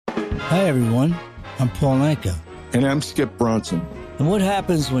Hi, everyone. I'm Paul Anka. And I'm Skip Bronson. And what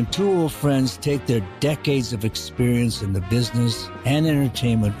happens when two old friends take their decades of experience in the business and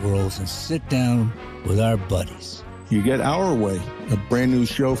entertainment worlds and sit down with our buddies? You get Our Way, a brand new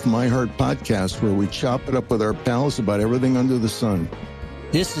show from iHeart Podcast where we chop it up with our pals about everything under the sun.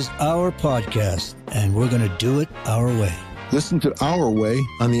 This is our podcast, and we're going to do it our way. Listen to Our Way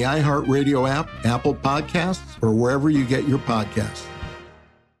on the iHeartRadio app, Apple Podcasts, or wherever you get your podcasts.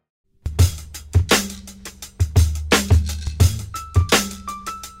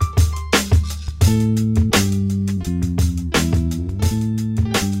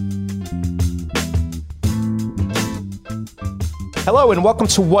 Hello and welcome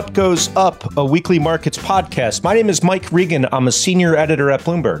to What Goes Up, a weekly markets podcast. My name is Mike Regan. I'm a senior editor at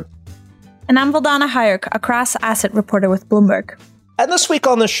Bloomberg. And I'm Valdana Hayek, a cross-asset reporter with Bloomberg. And this week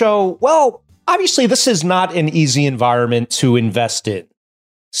on the show, well, obviously this is not an easy environment to invest in.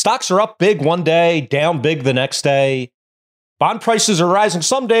 Stocks are up big one day, down big the next day. Bond prices are rising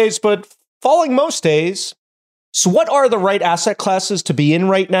some days, but falling most days. So what are the right asset classes to be in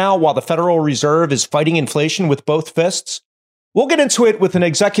right now while the Federal Reserve is fighting inflation with both fists? We'll get into it with an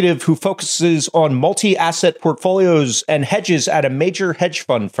executive who focuses on multi-asset portfolios and hedges at a major hedge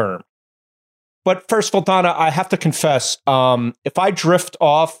fund firm. But first, Valdana, I have to confess, if I drift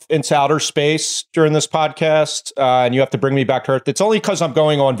off into outer space during this podcast and you have to bring me back to Earth, it's only because I'm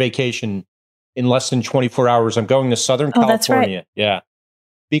going on vacation in less than 24 hours. I'm going to Southern California. That's right. Yeah.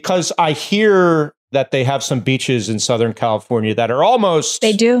 Because I hear that they have some beaches in Southern California that are almost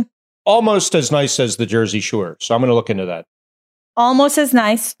as nice as the Jersey Shore. So I'm going to look into that. Almost as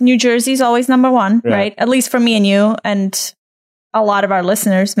nice. New Jersey's always number one, right? At least for me and you and a lot of our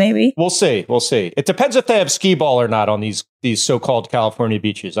listeners, maybe. We'll see. It depends if they have skee ball or not on these so-called California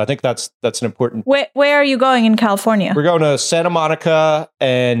beaches. I think that's an important. Where are you going in California? We're going to Santa Monica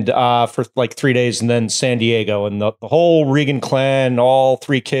and for like 3 days, and then San Diego, and the whole Regan clan, all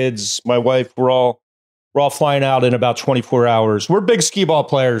three kids, my wife, we're all flying out in about 24 hours. We're big skee ball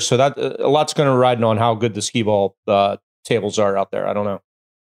players, so that a lot's going to ride on how good the skee ball tables are out there. I don't know.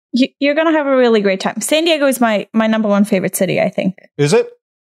 You're going to have a really great time. San Diego is my number one favorite city, I think. Is it?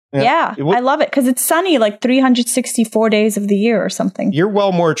 Yeah, I love it because it's sunny like 364 days of the year or something. You're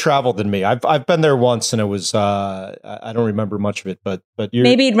well more traveled than me. I've been there once and it was I don't remember much of it, but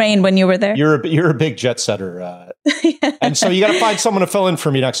maybe it rained when you were there. You're a big jet setter, yeah. And so you got to find someone to fill in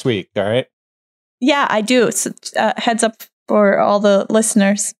for me next week. All right? Yeah, I do. So, heads up for all the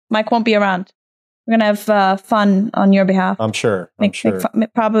listeners. Mike won't be around. We're going to have fun on your behalf. I'm sure.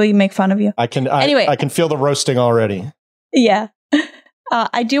 Probably make fun of you. I can feel the roasting already. Yeah.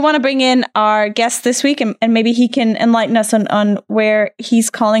 I do want to bring in our guest this week, and maybe he can enlighten us on where he's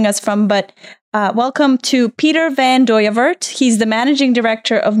calling us from. But welcome to Peter van Dooyevert. He's the managing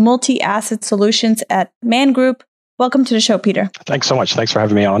director of multi-asset solutions at Man Group. Welcome to the show, Peter. Thanks so much. Thanks for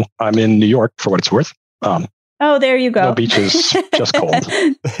having me on. I'm in New York for what it's worth. Oh, there you go. No beaches, just cold.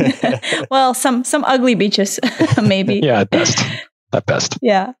 Well, some ugly beaches, maybe. Yeah, at best.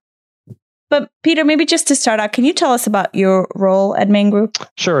 Yeah. But Peter, maybe just to start out, can you tell us about your role at Man Group?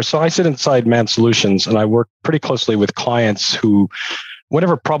 Sure. So I sit inside Man Solutions, and I work pretty closely with clients who,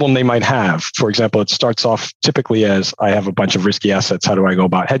 whatever problem they might have, for example, it starts off typically as I have a bunch of risky assets. How do I go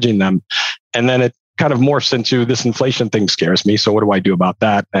about hedging them? And then it kind of morphs into this inflation thing scares me. So what do I do about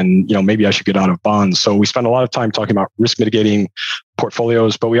that? And, maybe I should get out of bonds. So we spend a lot of time talking about risk mitigating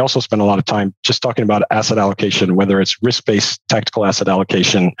portfolios, but we also spend a lot of time just talking about asset allocation, whether it's risk-based tactical asset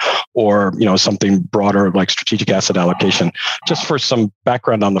allocation or, something broader like strategic asset allocation. Just for some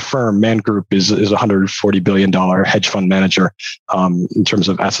background on the firm, Man Group is a $140 billion hedge fund manager in terms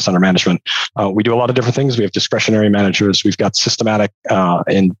of assets under management. We do a lot of different things. We have discretionary managers. We've got systematic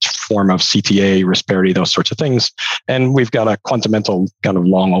in form of CTA, risk parity, those sorts of things. And we've got a quantamental kind of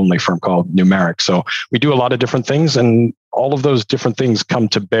long-only firm called Numeric. So we do a lot of different things, and all of those different things come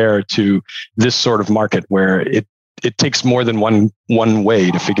to bear to this sort of market where it takes more than one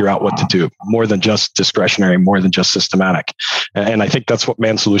way to figure out what to do, more than just discretionary, more than just systematic. And I think that's what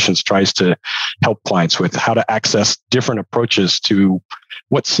Man Solutions tries to help clients with, how to access different approaches to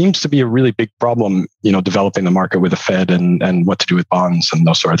what seems to be a really big problem, developing the market with the Fed and what to do with bonds and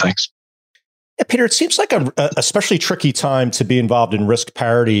those sort of things. Yeah, Peter, it seems like a especially tricky time to be involved in risk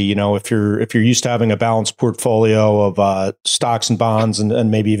parity. If you're used to having a balanced portfolio of stocks and bonds and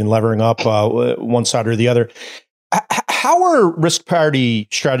maybe even levering up one side or the other. How are risk parity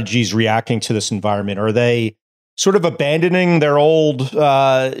strategies reacting to this environment? Are they sort of abandoning their old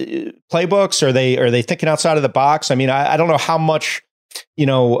playbooks? Are they thinking outside of the box? I mean, I don't know how much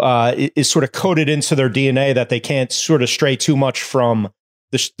is sort of coded into their DNA that they can't sort of stray too much from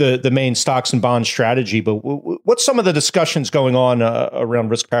the main stocks and bond strategy. But what's some of the discussions going on around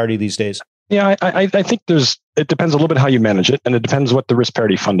risk parity these days? Yeah, I think it depends a little bit how you manage it, and it depends what the risk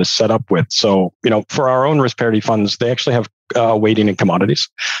parity fund is set up with. So, for our own risk parity funds, they actually have weighting in commodities.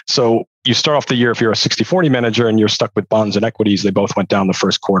 So you start off the year, if you're a 60-40 manager and you're stuck with bonds and equities, they both went down the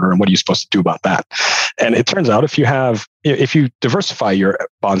first quarter. And what are you supposed to do about that? And it turns out if you diversify your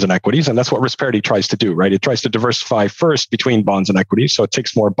bonds and equities, and that's what risk parity tries to do, right? It tries to diversify first between bonds and equities. So it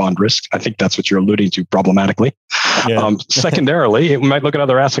takes more bond risk. I think that's what you're alluding to problematically. Yeah. Secondarily, it might look at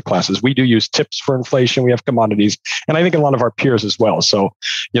other asset classes. We do use tips for inflation. We have commodities, and I think a lot of our peers as well. So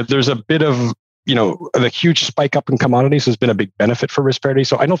there's a bit of the huge spike up in commodities has been a big benefit for risk parity.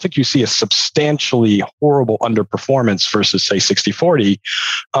 So I don't think you see a substantially horrible underperformance versus, say, 60-40.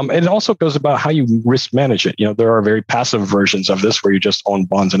 It also goes about how you risk manage it. There are very passive versions of this where you just own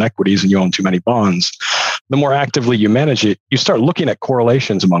bonds and equities and you own too many bonds. The more actively you manage it, you start looking at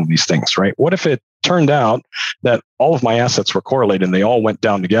correlations among these things, right? What if it turned out that all of my assets were correlated and they all went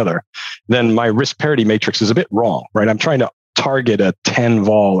down together? Then my risk parity matrix is a bit wrong, right? I'm trying to target a 10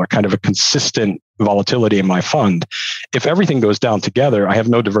 vol or kind of a consistent volatility in my fund. If everything goes down together, I have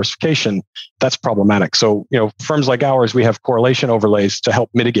no diversification. That's problematic. So, firms like ours, we have correlation overlays to help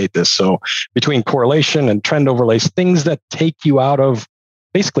mitigate this. So between correlation and trend overlays, things that take you out of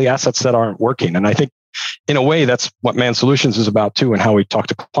basically assets that aren't working. And I think in a way, that's what Man Solutions is about too, and how we talk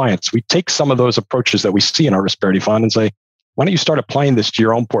to clients. We take some of those approaches that we see in our risk parity fund and say, why don't you start applying this to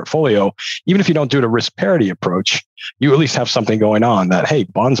your own portfolio? Even if you don't do it a risk parity approach, you at least have something going on that, hey,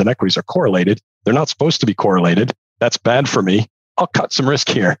 bonds and equities are correlated. They're not supposed to be correlated. That's bad for me. I'll cut some risk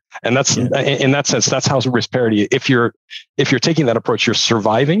here. And that's in that sense, that's how risk parity. If you're taking that approach, you're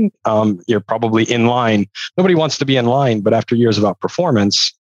surviving. You're probably in line. Nobody wants to be in line, but after years of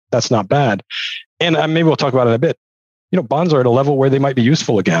outperformance, that's not bad. And maybe we'll talk about it in a bit. Bonds are at a level where they might be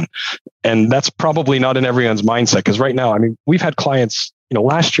useful again. And that's probably not in everyone's mindset. Because right now, we've had clients,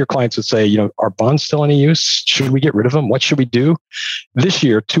 last year clients would say, are bonds still any use? Should we get rid of them? What should we do? This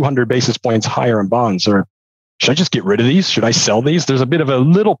year, 200 basis points higher in bonds. Or should I just get rid of these? Should I sell these? There's a bit of a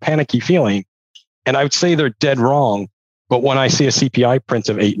little panicky feeling. And I would say they're dead wrong. But when I see a CPI print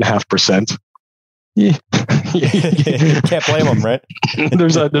of 8.5%, you can't blame them, right?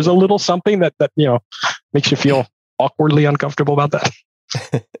 there's a little something that makes you feel awkwardly uncomfortable about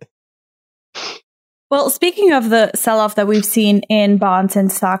that. Well, speaking of the sell-off that we've seen in bonds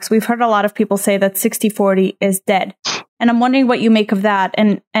and stocks, we've heard a lot of people say that 60-40 is dead. And I'm wondering what you make of that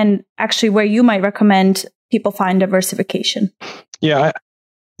and actually where you might recommend people find diversification. Yeah,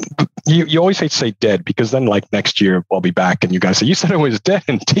 you always hate to say dead because then next year I'll be back and you guys say, you said it was dead.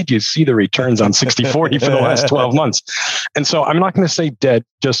 And did you see the returns on 60-40 for the last 12 months? And so I'm not going to say dead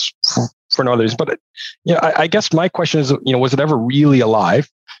just for no others. But I guess my question is, was it ever really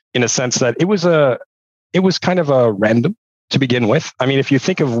alive in a sense that it was kind of a random to begin with? If you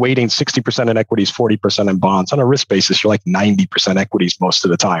think of weighting 60% in equities, 40% in bonds, on a risk basis, you're like 90% equities most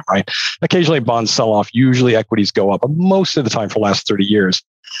of the time, right? Occasionally bonds sell off, usually equities go up, but most of the time for the last 30 years,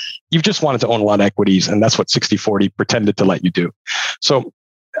 you've just wanted to own a lot of equities, and that's what 60-40 pretended to let you do. So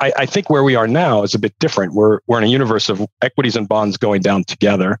I think where we are now is a bit different. We're in a universe of equities and bonds going down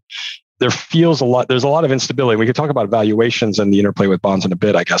together. There's a lot of instability. We could talk about valuations and the interplay with bonds in a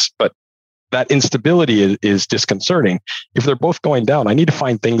bit, I guess, but that instability is disconcerting. If they're both going down, I need to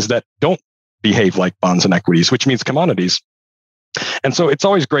find things that don't behave like bonds and equities, which means commodities. And so it's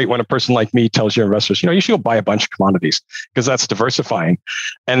always great when a person like me tells your investors, you should go buy a bunch of commodities because that's diversifying.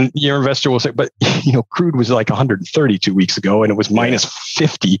 And your investor will say, but crude was like 130 2 weeks ago and it was minus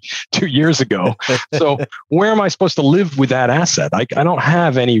 50 2 years ago. So where am I supposed to live with that asset? I don't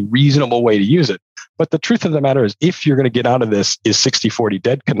have any reasonable way to use it. But the truth of the matter is, if you're going to get out of this is 60-40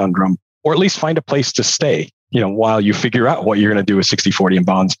 dead conundrum, or at least find a place to stay, while you figure out what you're going to do with 60-40 in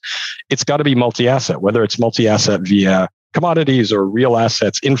bonds, it's got to be multi-asset, whether it's multi-asset via commodities or real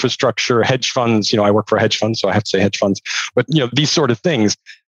assets, infrastructure, hedge funds. I work for a hedge fund, so I have to say hedge funds. But these sort of things,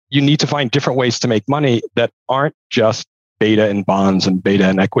 you need to find different ways to make money that aren't just beta in bonds and beta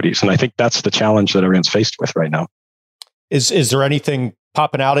in equities. And I think that's the challenge that everyone's faced with right now. Is there anything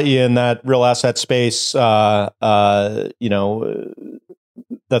popping out at you in that real asset space? That's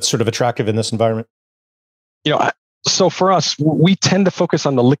sort of attractive in this environment? So for us, we tend to focus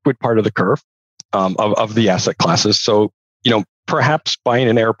on the liquid part of the curve of the asset classes. So, perhaps buying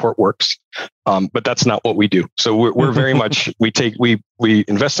an airport works, but that's not what we do. So we're very much, we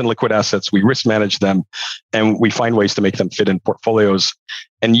invest in liquid assets, we risk manage them, and we find ways to make them fit in portfolios.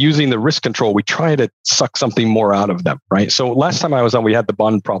 And using the risk control, we try to suck something more out of them, right? So last time I was on, we had the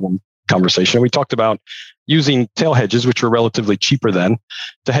bond problem conversation. We talked about, using tail hedges, which were relatively cheaper then,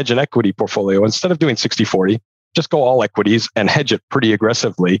 to hedge an equity portfolio. Instead of doing 60-40, just go all equities and hedge it pretty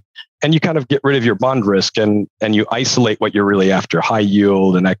aggressively. And you kind of get rid of your bond risk and you isolate what you're really after, high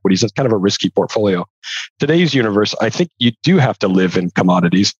yield and equities. It's kind of a risky portfolio. Today's universe, I think you do have to live in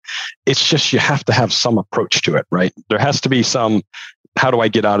commodities. It's just you have to have some approach to it, right? There has to be some, how do I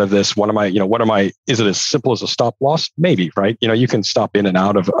get out of this? Is it as simple as a stop loss? Maybe, right? You can stop in and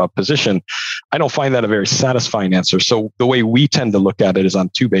out of a position. I don't find that a very satisfying answer. So the way we tend to look at it is on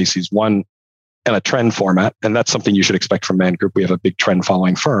two bases. One, in a trend format, and that's something you should expect from Man Group. We have a big trend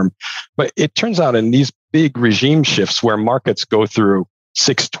following firm. But it turns out in these big regime shifts where markets go through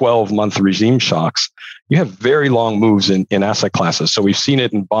 6-12 month regime shocks, you have very long moves in asset classes. So we've seen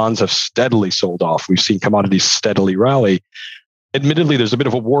it in bonds have steadily sold off. We've seen commodities steadily rally. Admittedly, there's a bit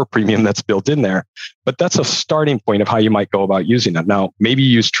of a war premium that's built in there, but that's a starting point of how you might go about using that. Now, maybe you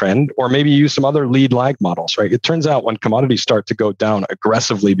use trend or maybe you use some other lead lag models, right? It turns out when commodities start to go down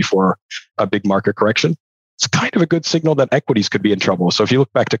aggressively before a big market correction, it's kind of a good signal that equities could be in trouble. So if you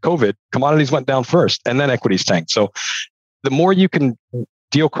look back to COVID, commodities went down first and then equities tanked. So the more you can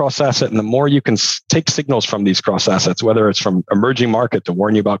deal cross asset and the more you can take signals from these cross assets, whether it's from emerging market to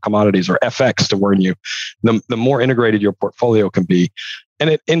warn you about commodities or FX to warn you, the more integrated your portfolio can be.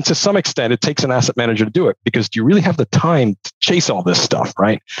 And to some extent, it takes an asset manager to do it, because do you really have the time to chase all this stuff,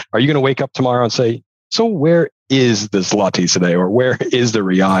 right? Are you going to wake up tomorrow and say, so where is the zloty today, or where is the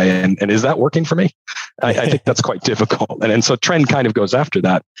real, and is that working for me? I think that's quite difficult. And so trend kind of goes after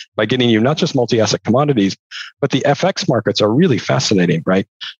that by getting you not just multi-asset commodities, but the FX markets are really fascinating, right?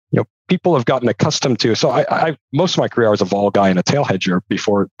 People have gotten accustomed to. So I most of my career I was a vol guy and a tail hedger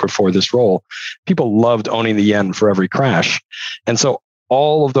before this role. People loved owning the yen for every crash, and so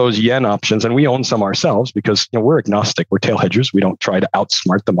all of those yen options, and we own some ourselves because we're agnostic. We're tail hedgers. We don't try to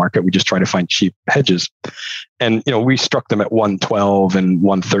outsmart the market. We just try to find cheap hedges. And we struck them at 112 and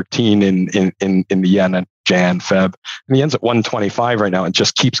 113 in the yen at Jan, Feb. And the yen's at 125 right now. It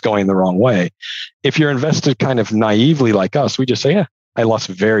just keeps going the wrong way. If you're invested kind of naively like us, we just say, yeah, I lost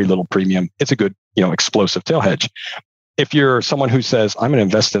very little premium. It's a good, explosive tail hedge. If you're someone who says, I'm going to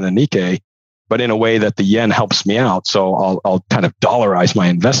invest in the Nikkei, but in a way that the yen helps me out, so I'll kind of dollarize my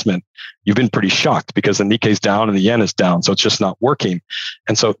investment, you've been pretty shocked because the Nikkei's down and the yen is down, so it's just not working.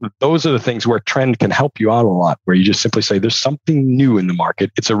 And so those are the things where trend can help you out a lot, where you just simply say, there's something new in the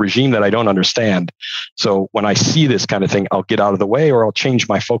market. It's a regime that I don't understand. So when I see this kind of thing, I'll get out of the way, or I'll change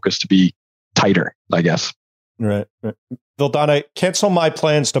my focus to be tighter, I guess. Right. Vildana, cancel my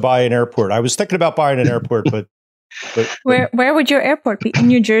plans to buy an airport. I was thinking about buying an airport, but where would your airport be? In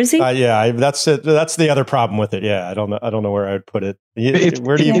New Jersey? Yeah, that's it. That's the other problem with it. Yeah, I don't know where I would put it.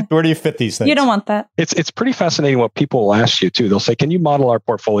 Where do you fit these things? You don't want that. It's pretty fascinating what people will ask you too. They'll say, "Can you model our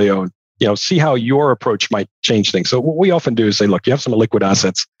portfolio? See how your approach might change things." So what we often do is say, "Look, you have some liquid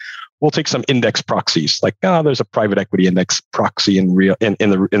assets. We'll take some index proxies. Like, there's a private equity index proxy in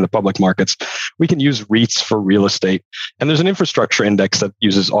the public markets. We can use REITs for real estate, and there's an infrastructure index that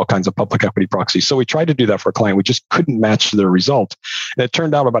uses all kinds of public equity proxies." So we tried to do that for a client. We just couldn't match their result, and it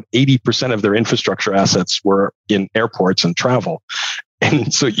turned out about 80% of their infrastructure assets were in airports and travel.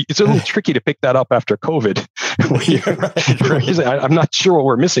 And so it's a little tricky to pick that up after COVID. I'm not sure what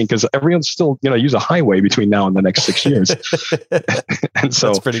we're missing because everyone's still use a highway between now and the next 6 years. And so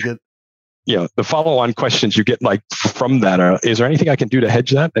that's pretty good. The follow-on questions you get from that are, is there anything I can do to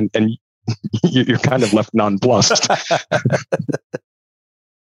hedge that? And you're kind of left nonplussed.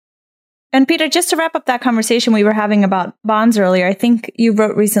 And Peter, just to wrap up that conversation we were having about bonds earlier, I think you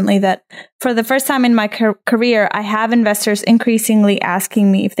wrote recently that for the first time in my career, I have investors increasingly asking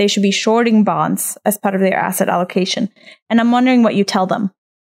me if they should be shorting bonds as part of their asset allocation. And I'm wondering what you tell them.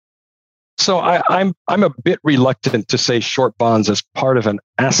 So I'm a bit reluctant to say short bonds as part of an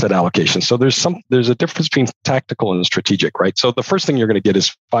asset allocation. So there's a difference between tactical and strategic, right? So the first thing you're going to get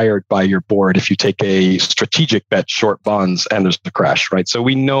is fired by your board if you take a strategic bet short bonds and there's a crash, right? So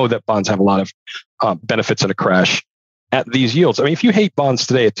we know that bonds have a lot of benefits in a crash at these yields. I mean, if you hate bonds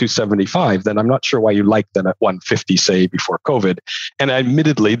today at 275, then I'm not sure why you like them at 150, say, before COVID. And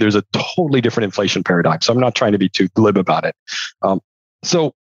admittedly, there's a totally different inflation paradigm. So I'm not trying to be too glib about it.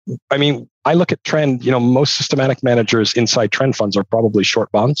 I mean, I look at trend, most systematic managers inside trend funds are probably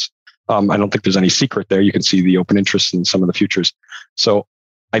short bonds. I don't think there's any secret there. You can see the open interest in some of the futures. So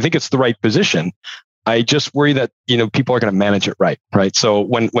I think it's the right position. I just worry that, people are going to manage it right. So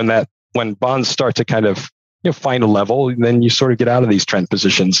when bonds start to kind of, find a level, then you sort of get out of these trend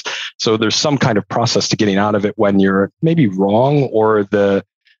positions. So there's some kind of process to getting out of it when you're maybe wrong or the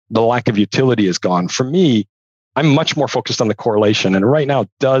lack of utility is gone. For me, I'm much more focused on the correlation. And right now it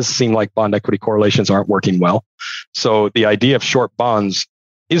does seem like bond equity correlations aren't working well. So the idea of short bonds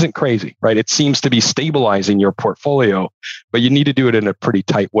isn't crazy, right? It seems to be stabilizing your portfolio, but you need to do it in a pretty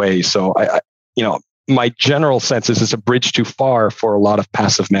tight way. So my general sense is it's a bridge too far for a lot of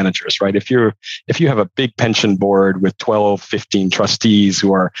passive managers, right? If you have a big pension board with 12, 15 trustees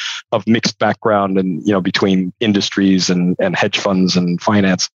who are of mixed background and, between industries and hedge funds and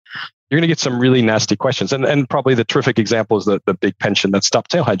finance, you're going to get some really nasty questions. And probably the terrific example is the big pension that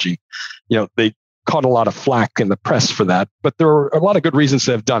stopped tail hedging. They caught a lot of flack in the press for that, but there are a lot of good reasons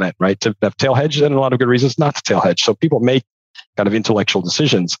to have done it, right? To have tail hedged, and a lot of good reasons not to tail hedge. So people make kind of intellectual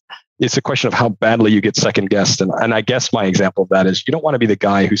decisions. It's a question of how badly you get second guessed. And I guess my example of that is you don't want to be the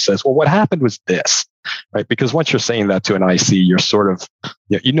guy who says, well, what happened was this, right? Because once you're saying that to an IC, you're sort of,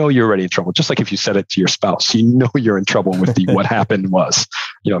 you're already in trouble. Just like if you said it to your spouse, you're in trouble with the what happened was,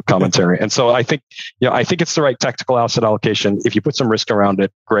 commentary. And so I think it's the right tactical asset allocation. If you put some risk around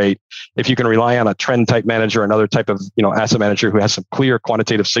it, great. If you can rely on a trend type manager, another type of, asset manager who has some clear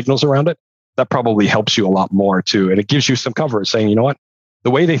quantitative signals around it, that probably helps you a lot more too. And it gives you some cover saying, you know what? The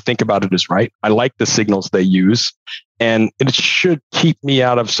way they think about it is right. I like the signals they use, and it should keep me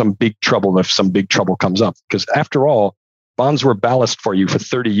out of some big trouble if some big trouble comes up. Because after all, bonds were ballast for you for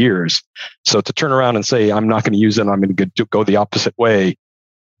 30 years. So to turn around and say, I'm not going to use it, I'm going to go the opposite way,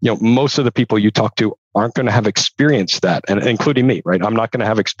 most of the people you talk to aren't going to have experienced that, and including me, right? I'm not going to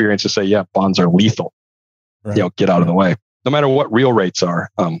have experience to say, yeah, bonds are lethal. Right. Get out of the way, no matter what real rates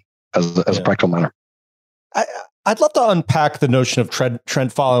are, as a practical matter. I'd love to unpack the notion of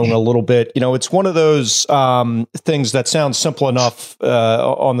trend following a little bit. It's one of those things that sounds simple enough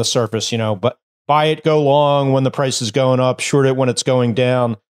on the surface, but buy it, go long when the price is going up, short it when it's going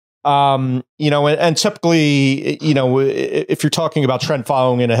down. And typically, if you're talking about trend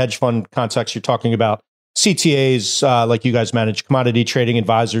following in a hedge fund context, you're talking about CTAs, like you guys manage, commodity trading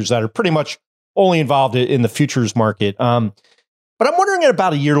advisors that are pretty much only involved in the futures market. But I'm wondering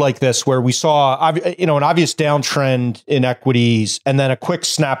about a year like this, where we saw, an obvious downtrend in equities, and then a quick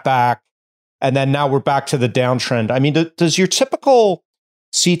snapback, and then now we're back to the downtrend. I mean, does your typical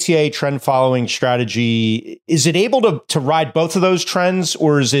CTA trend following strategy, is it able to ride both of those trends,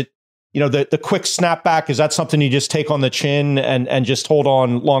 or is it, the quick snapback? Is that something you just take on the chin and just hold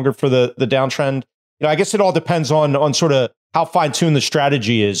on longer for the downtrend? I guess it all depends on sort of how fine tuned the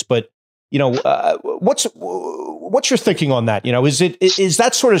strategy is, but. What's your thinking on that? Is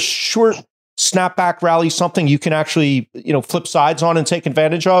that sort of short snapback rally something you can actually, flip sides on and take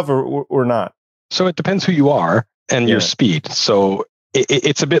advantage of, or not? So it depends who you are and your speed. So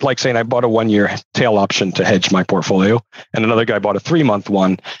it's a bit like saying I bought a 1-year tail option to hedge my portfolio, and another guy bought a 3-month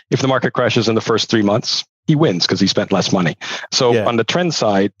one. If the market crashes in the first 3 months, he wins because he spent less money. So on the trend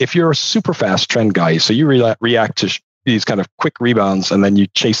side, if you're a super fast trend guy, so you react to these kind of quick rebounds and then you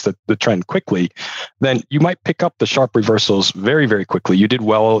chase the trend quickly, then you might pick up the sharp reversals very, very quickly. You did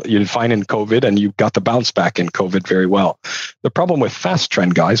well, you did fine in COVID, and you got the bounce back in COVID very well. The problem with fast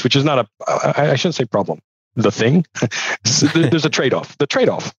trend guys, which is not I shouldn't say problem, the thing, there's a trade-off. The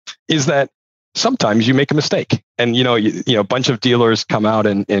trade-off is that sometimes you make a mistake, and a bunch of dealers come out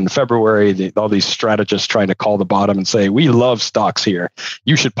in February, all these strategists trying to call the bottom and say, we love stocks here,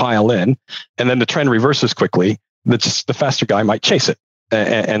 you should pile in, and then the trend reverses quickly. The faster guy might chase it.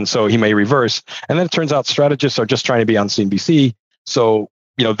 And so he may reverse. And then it turns out strategists are just trying to be on CNBC. So,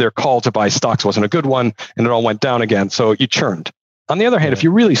 their call to buy stocks wasn't a good one, and it all went down again. So you churned. On the other hand, if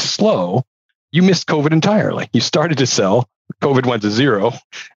you're really slow, you missed COVID entirely. You started to sell, COVID went to zero,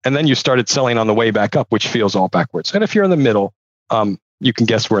 and then you started selling on the way back up, which feels all backwards. And if you're in the middle, you can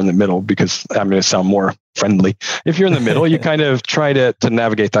guess we're in the middle because I'm going to sound more friendly. If you're in the middle, you kind of try to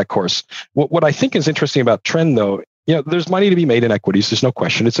navigate that course. What I think is interesting about trend, though, there's money to be made in equities. There's no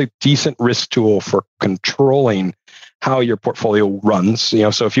question. It's a decent risk tool for controlling how your portfolio runs.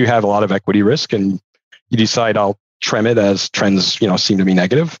 So if you have a lot of equity risk and you decide I'll trim it as trends, seem to be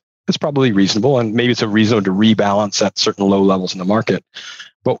negative, it's probably reasonable. And maybe it's a reason to rebalance at certain low levels in the market.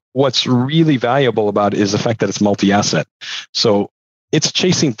 But what's really valuable about it is the fact that it's multi-asset. So it's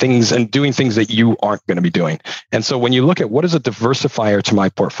chasing things and doing things that you aren't going to be doing. And so when you look at what is a diversifier to my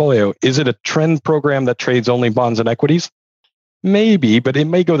portfolio, is it a trend program that trades only bonds and equities? Maybe, but it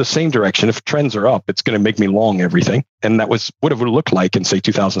may go the same direction. If trends are up, it's going to make me long everything. And that was what it would look like in, say,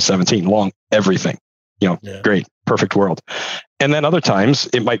 2017, long everything. Great, perfect world. And then other times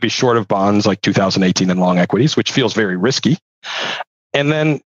it might be short of bonds like 2018 and long equities, which feels very risky. And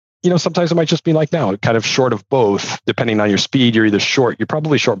then sometimes it might just be like now, kind of short of both, depending on your speed. You're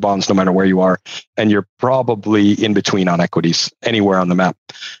probably short bonds no matter where you are, and you're probably in between on equities anywhere on the map.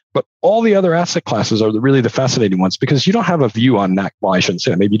 But all the other asset classes are really the fascinating ones because you don't have a view on nat. Well, I shouldn't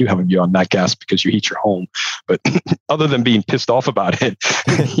say that. Maybe you do have a view on nat gas because you heat your home. But other than being pissed off about it,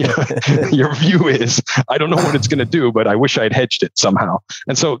 your view is, I don't know what it's going to do, but I wish I'd hedged it somehow.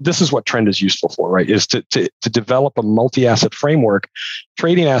 And so this is what Trend is useful for, right? Is to develop a multi-asset framework,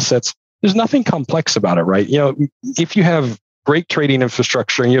 trading assets. There's nothing complex about it, right? If you have great trading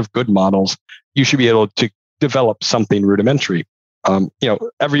infrastructure and you have good models, you should be able to develop something rudimentary.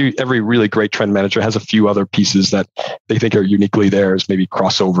 Every really great trend manager has a few other pieces that they think are uniquely theirs, maybe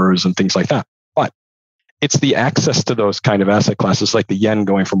crossovers and things like that. But it's the access to those kind of asset classes, like the yen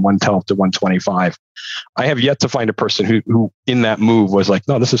going from 112 to 125. I have yet to find a person who in that move was like,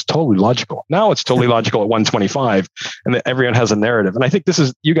 no, this is totally logical. Now it's totally logical at 125, and that everyone has a narrative. And I think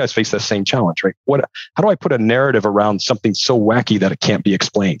you guys face that same challenge, right? How do I put a narrative around something so wacky that it can't be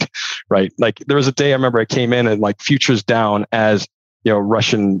explained, right? Like there was a day I remember I came in and like futures down as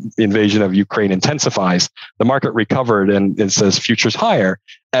Russian invasion of Ukraine intensifies. The market recovered and it says futures higher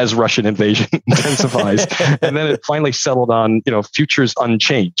as Russian invasion intensifies. And then it finally settled on, futures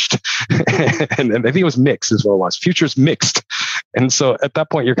unchanged. and I think it was mixed is what it was. Futures mixed. And so at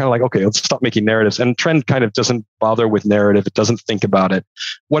that point, you're kind of like, okay, let's stop making narratives. And Trend kind of doesn't bother with narrative. It doesn't think about it.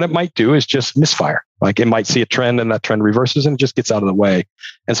 What it might do is just misfire. Like it might see a trend and that trend reverses and it just gets out of the way.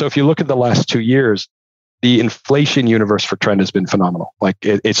 And so if you look at the last 2 years, the inflation universe for Trend has been phenomenal. Like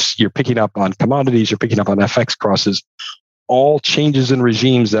you're picking up on commodities, you're picking up on FX crosses, all changes in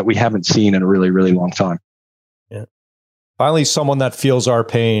regimes that we haven't seen in a really, really long time. Yeah. Finally, someone that feels our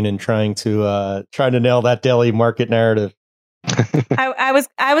pain and trying to nail that daily market narrative. I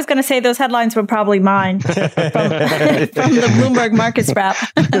was going to say those headlines were probably mine from the Bloomberg Markets wrap.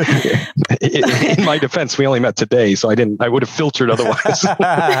 In my defense, we only met today, so I would have filtered otherwise.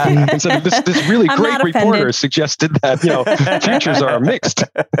 And so this really great reporter suggested that futures are mixed.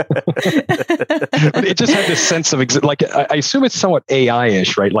 But it just had this sense of I assume it's somewhat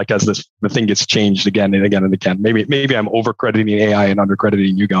AI-ish, right? Like as the thing gets changed again and again and again. Maybe I'm over-crediting AI and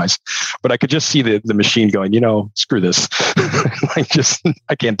under-crediting you guys, but I could just see the machine going, screw this.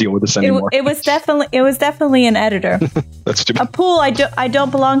 I can't deal with this anymore. It was definitely an editor. That's too bad. A pool I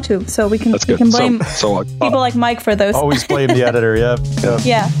don't belong to, so we can blame people like Mike for those. Always blame the editor.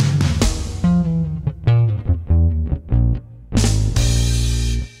 Yeah.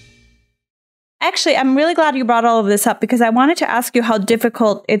 Actually, I'm really glad you brought all of this up because I wanted to ask you how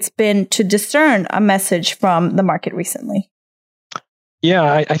difficult it's been to discern a message from the market recently.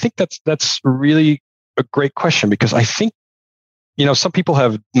 Yeah, I think that's really a great question because I think some people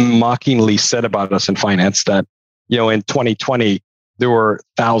have mockingly said about us in finance that, in 2020, there were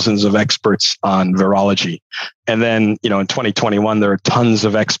thousands of experts on virology. And then, in 2021, there are tons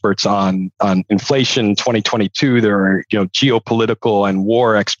of experts on inflation. 2022, there are, geopolitical and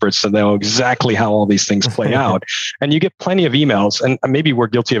war experts that know exactly how all these things play out. And you get plenty of emails, and maybe we're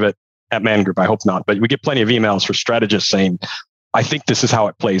guilty of it at Man Group. I hope not, but we get plenty of emails for strategists saying, I think this is how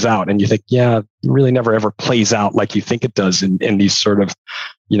it plays out. And you think, yeah, it really never ever plays out like you think it does in these sort of,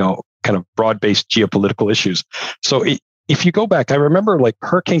 kind of broad-based geopolitical issues. So if you go back, I remember like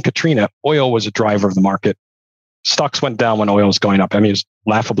Hurricane Katrina, oil was a driver of the market. Stocks went down when oil was going up. I mean, it was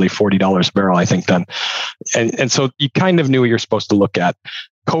laughably $40 a barrel, I think then. And so you kind of knew what you're supposed to look at.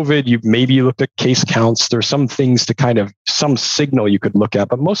 COVID, you looked at case counts. There's some things some signal you could look at,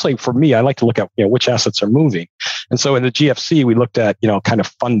 but mostly for me, I like to look at, which assets are moving. And so in the GFC, we looked at, kind of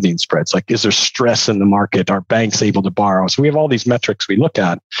funding spreads. Like, is there stress in the market? Are banks able to borrow? So we have all these metrics we look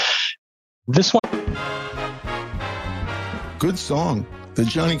at. This one. Good song. The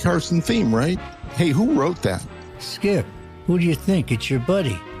Johnny Carson theme, right? Hey, who wrote that? Skip, who do you think? It's your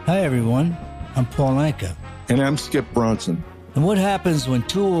buddy. Hi, everyone. I'm Paul Anka. And I'm Skip Bronson. And what happens when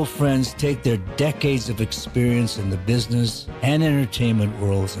two old friends take their decades of experience in the business and entertainment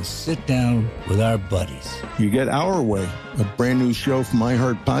worlds and sit down with our buddies? You get Our Way, a brand new show from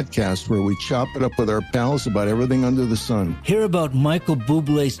iHeart Podcast where we chop it up with our pals about everything under the sun. Hear about Michael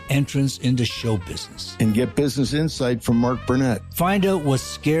Bublé's entrance into show business. And get business insight from Mark Burnett. Find out what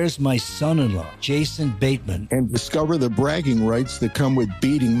scares my son-in-law, Jason Bateman. And discover the bragging rights that come with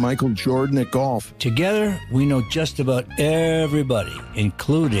beating Michael Jordan at golf. Together, we know just about everybody,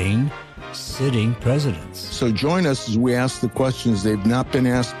 including sitting presidents. So join us as we ask the questions they've not been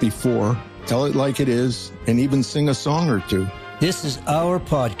asked before, tell it like it is, and even sing a song or two. This is our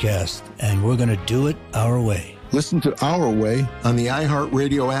podcast, and we're going to do it our way. Listen to Our Way on the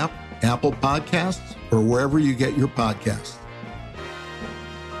iHeartRadio app, Apple Podcasts, or wherever you get your podcasts.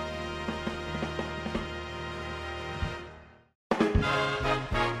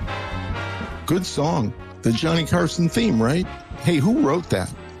 Good song. The Johnny Carson theme, right? Hey, who wrote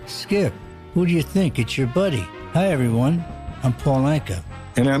that? Skip, who do you think? It's your buddy. Hi, everyone. I'm Paul Anka.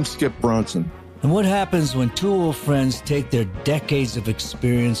 And I'm Skip Bronson. And what happens when two old friends take their decades of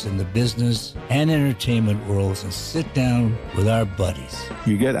experience in the business and entertainment worlds and sit down with our buddies?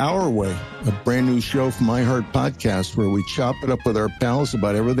 You get Our Way, a brand new show from iHeart Podcast where we chop it up with our pals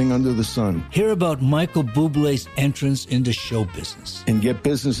about everything under the sun. Hear about Michael Bublé's entrance into show business. And get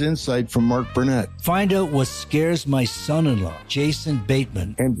business insight from Mark Burnett. Find out what scares my son-in-law, Jason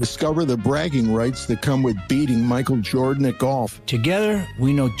Bateman. And discover the bragging rights that come with beating Michael Jordan at golf. Together,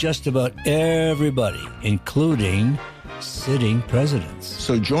 we know just about everybody, including sitting presidents.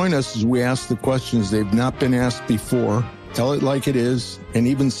 So join us as we ask the questions they've not been asked before, tell it like it is, and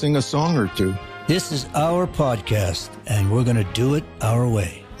even sing a song or two. This is our podcast, and we're going to do it our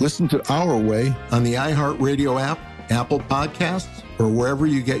way. Listen to Our Way on the iHeartRadio app, Apple Podcasts, or wherever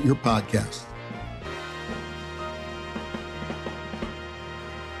you get your podcasts.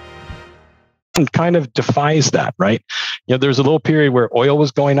 Kind of defies that, right? You know, there's a little period where oil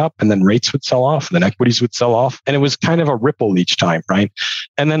was going up and then rates would sell off and then equities would sell off. And it was kind of a ripple each time, right?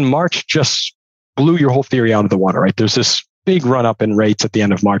 And then March just blew your whole theory out of the water, right? There's this big run up in rates at the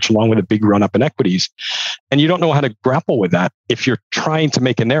end of March, along with a big run up in equities. And you don't know how to grapple with that if you're trying to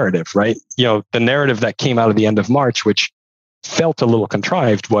make a narrative, right? You know, the narrative that came out of the end of March, which felt a little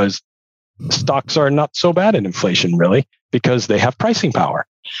contrived, was stocks are not so bad in inflation, really, because they have pricing power.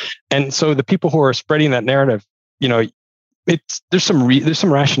 And so the people who are spreading that narrative, you know, there's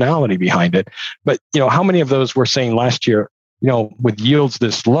some rationality behind it. But, you know, how many of those were saying last year, you know, with yields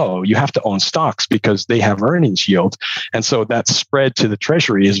this low, you have to own stocks because they have earnings yield. And so that spread to the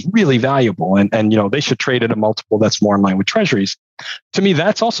treasury is really valuable. And you know, they should trade at a multiple that's more in line with treasuries. To me,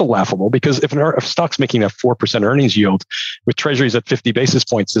 that's also laughable because if a stock's making a 4% earnings yield with treasuries at 50 basis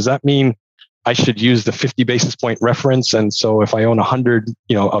points, does that mean I should use the 50 basis point reference? And so if I own 100,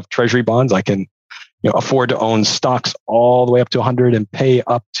 you know, of treasury bonds, I can, you know, afford to own stocks all the way up to 100 and pay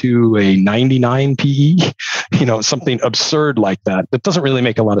up to a 99 PE, you know, something absurd like that. That doesn't really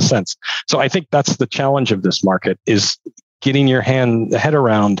make a lot of sense. So I think that's the challenge of this market, is getting your head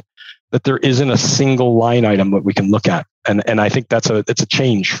around that there isn't a single line item that we can look at. And I think it's a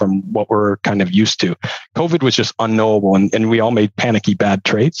change from what we're kind of used to. COVID was just unknowable, and we all made panicky bad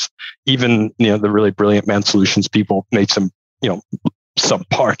trades. Even, you know, the really brilliant Man Solutions people made some, you know,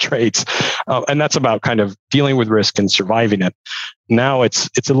 subpar trades. And that's about kind of dealing with risk and surviving it. Now it's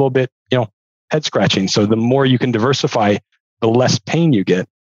a little bit, you know, head scratching. So the more you can diversify, the less pain you get,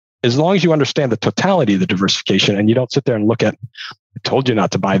 as long as you understand the totality of the diversification and you don't sit there and look at, I told you not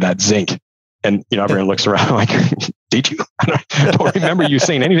to buy that zinc. And, you know, everyone looks around like, did you? I don't remember you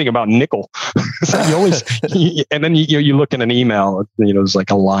saying anything about nickel. So you always, and then you look in an email, you know, there's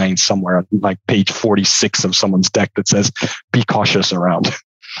like a line somewhere, like page 46 of someone's deck that says, be cautious around.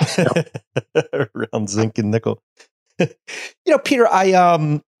 Around zinc and nickel. You know, Peter,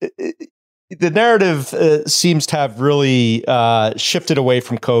 the narrative seems to have really shifted away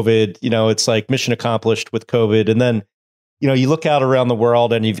from COVID. You know, it's like mission accomplished with COVID. And then, you know, you look out around the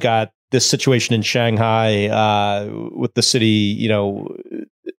world and you've got this situation in Shanghai with the city, you know,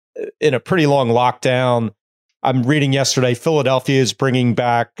 in a pretty long lockdown. I'm reading yesterday, Philadelphia is bringing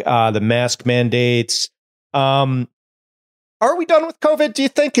back the mask mandates. Are we done with COVID, do you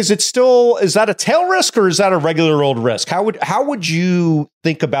think? Is that a tail risk or is that a regular old risk? How would you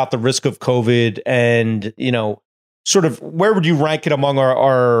think about the risk of COVID, and, you know, sort of where would you rank it among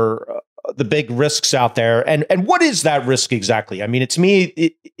our the big risks out there? And what is that risk exactly? I mean, to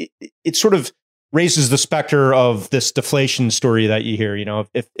me, it sort of raises the specter of this deflation story that you hear. You know,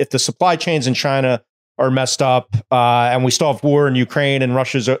 if the supply chains in China are messed up, and we still have war in Ukraine and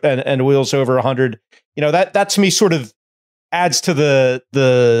Russia's and oil's over 100, you know, that to me sort of adds to the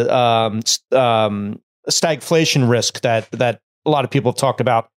stagflation risk that a lot of people have talked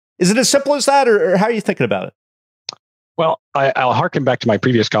about. Is it as simple as that, or how are you thinking about it? Well, I'll harken back to my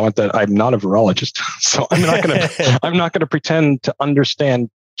previous comment that I'm not a virologist, so I'm not going to pretend to understand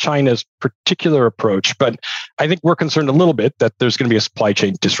China's particular approach. But I think we're concerned a little bit that there's going to be a supply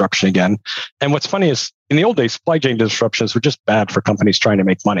chain disruption again. And what's funny is, in the old days, supply chain disruptions were just bad for companies trying to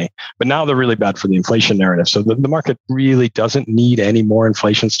make money. But now they're really bad for the inflation narrative. So the market really doesn't need any more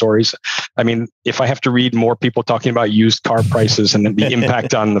inflation stories. I mean, if I have to read more people talking about used car prices and the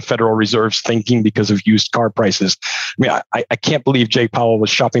impact on the Federal Reserve's thinking because of used car prices, I mean, I can't believe Jay Powell was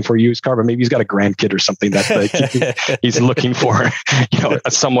shopping for a used car, but maybe he's got a grandkid or something that he's looking for, you know,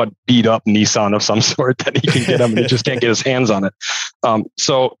 a somewhat beat up Nissan of some sort that he can get him, and he just can't get his hands on it.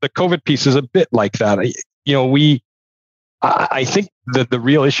 So the COVID piece is a bit like that. You know, I think that the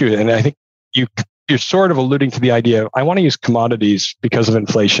real issue, and I think you you're sort of alluding to the idea of, I want to use commodities because of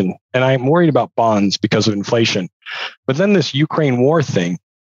inflation, and I'm worried about bonds because of inflation. But then this Ukraine war thing,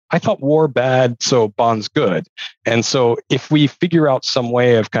 I thought war bad, so bonds good. And so if we figure out some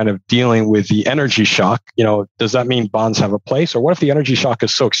way of kind of dealing with the energy shock, does that mean bonds have a place? Or what if the energy shock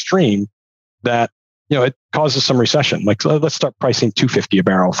is so extreme that, it causes some recession? Like, let's start pricing $250 a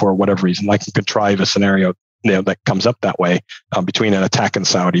barrel for whatever reason. I can contrive a scenario that comes up that way between an attack in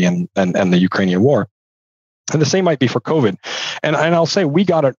Saudi and the Ukrainian war. And the same might be for COVID. And I'll say we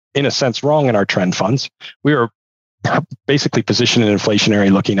got it, in a sense, wrong in our trend funds. We were basically positioned in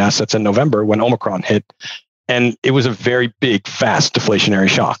inflationary looking assets in November when Omicron hit. And it was a very big, fast deflationary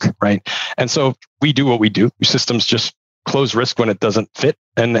shock, right? And so we do what we do. Systems just close risk when it doesn't fit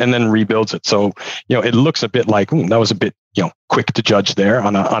and then rebuilds it. So, it looks a bit like, that was a bit, quick to judge there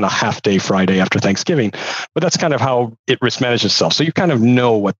on a half day Friday after Thanksgiving. But that's kind of how it risk manages itself. So you kind of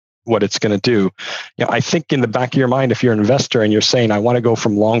know what it's going to do. I think in the back of your mind, if you're an investor and you're saying, I want to go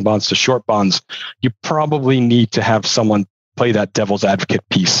from long bonds to short bonds, you probably need to have someone play that devil's advocate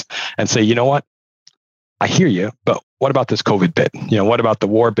piece and say, you know what? I hear you, but what about this COVID bit? What about the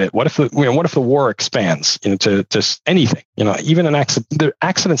war bit? What if the war expands to anything? Even an accident.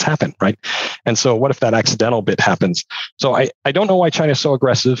 Accidents happen, right? And so, what if that accidental bit happens? So I don't know why China is so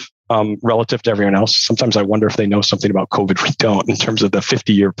aggressive relative to everyone else. Sometimes I wonder if they know something about COVID we don't in terms of the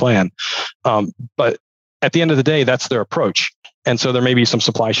 50-year plan. But at the end of the day, that's their approach. And so there may be some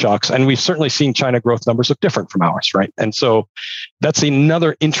supply shocks. And we've certainly seen China growth numbers look different from ours, right? And so that's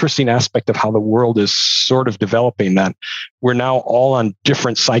another interesting aspect of how the world is sort of developing, that we're now all on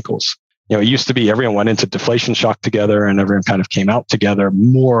different cycles. It used to be everyone went into deflation shock together and everyone kind of came out together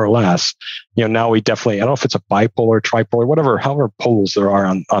more or less. Now we definitely, I don't know if it's a bipolar, tripolar, however poles there are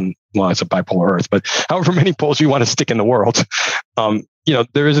on well, it's a bipolar Earth, but however many poles you want to stick in the world.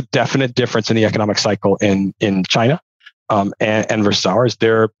 There is a definite difference in the economic cycle in China. And versus ours,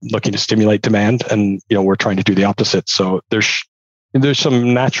 they're looking to stimulate demand, and we're trying to do the opposite. So there's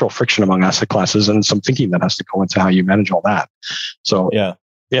some natural friction among asset classes and some thinking that has to go into how you manage all that. So yeah,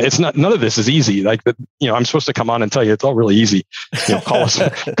 it's not. None of this is easy. Like I'm supposed to come on and tell you it's all really easy. Call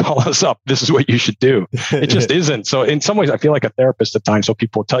us up. This is what you should do. It just isn't. So in some ways, I feel like a therapist at times. So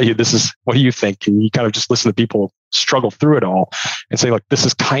people will tell you, "This is what do you think?" And you kind of just listen to people struggle through it all and say, "Look, this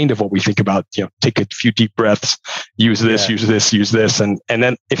is kind of what we think about." Take a few deep breaths. Use this. Use this. Use this. And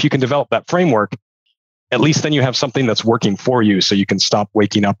then if you can develop that framework, at least then you have something that's working for you. So you can stop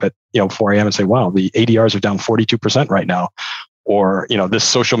waking up at 4 a.m. and say, "Wow, the ADRs are down 42% right now." Or, this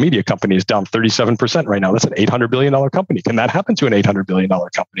social media company is down 37% right now. That's an $800 billion company. Can that happen to an $800 billion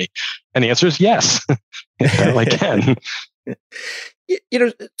company? And the answer is yes. It definitely can.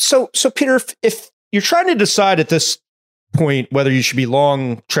 So Peter, if you're trying to decide at this point whether you should be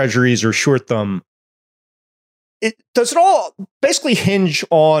long treasuries or short them, does it all basically hinge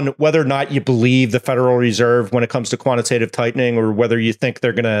on whether or not you believe the Federal Reserve when it comes to quantitative tightening, or whether you think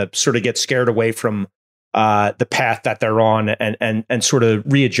they're going to sort of get scared away from the path that they're on and sort of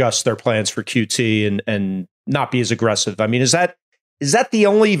readjust their plans for QT and not be as aggressive? I mean, is that the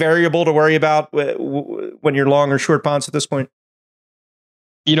only variable to worry about when you're long or short bonds at this point?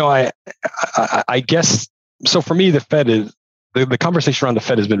 I guess so. For me, the Fed is the conversation around the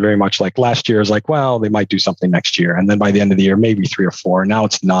Fed has been very much like last year is like, well, they might do something next year, and then by the end of the year, maybe 3 or 4. Now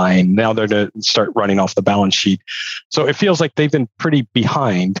it's 9. Now they're going to start running off the balance sheet. So it feels like they've been pretty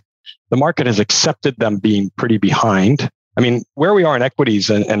behind. The market has accepted them being pretty behind. I mean, where we are in equities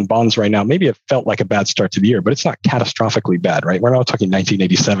and bonds right now, maybe it felt like a bad start to the year, but it's not catastrophically bad, right? We're not talking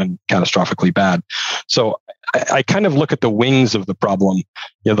 1987 catastrophically bad. So I kind of look at the wings of the problem,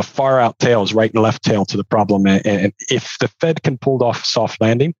 the far out tails, right and left tail to the problem. And if the Fed can pull off a soft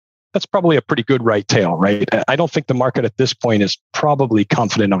landing, that's probably a pretty good right tail, right? I don't think the market at this point is probably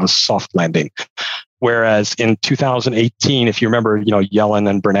confident of a soft landing. Whereas in 2018, if you remember, Yellen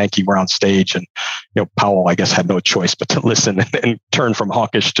and Bernanke were on stage, and Powell, I guess, had no choice but to listen and turn from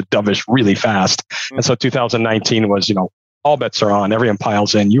hawkish to dovish really fast. Mm-hmm. And so 2019 was, all bets are on, everyone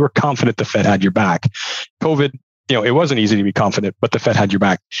piles in. You were confident the Fed had your back. COVID, it wasn't easy to be confident, but the Fed had your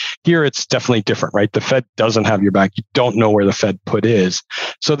back. Here, it's definitely different, right? The Fed doesn't have your back. You don't know where the Fed put is.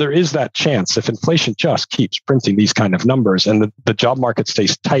 So there is that chance if inflation just keeps printing these kind of numbers and the job market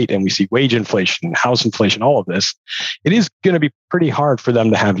stays tight and we see wage inflation, house inflation, all of this, it is going to be pretty hard for them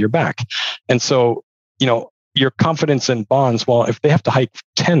to have your back. And so, your confidence in bonds, well, if they have to hike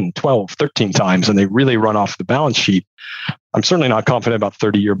 10, 12, 13 times and they really run off the balance sheet, I'm certainly not confident about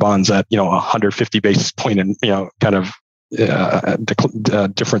 30-year bonds at, 150 basis point and, kind of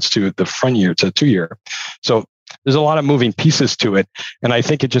difference to the front year to 2 year. So there's a lot of moving pieces to it. And I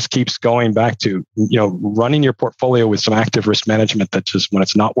think it just keeps going back to, running your portfolio with some active risk management that just when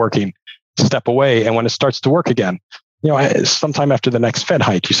it's not working, step away. And when it starts to work again, sometime after the next Fed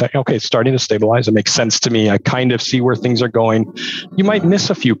hike, you say, okay, it's starting to stabilize. It makes sense to me. I kind of see where things are going. You might miss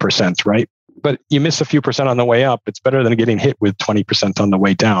a few percent, right? But you miss a few percent on the way up. It's better than getting hit with 20% on the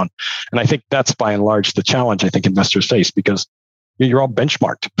way down. And I think that's by and large the challenge I think investors face, because you're all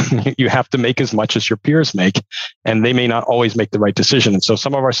benchmarked. You have to make as much as your peers make, and they may not always make the right decision. And so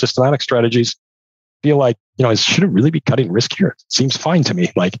some of our systematic strategies feel like, should it really be cutting risk here? It seems fine to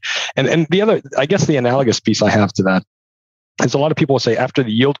me. And the other, I guess the analogous piece I have to that is a lot of people will say after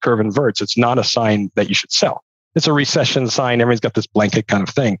the yield curve inverts, it's not a sign that you should sell. It's a recession sign. Everyone's got this blanket kind of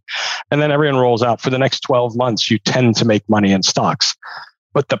thing. And then everyone rolls out. For the next 12 months, you tend to make money in stocks.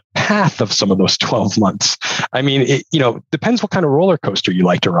 But the path of some of those 12 months, it depends what kind of roller coaster you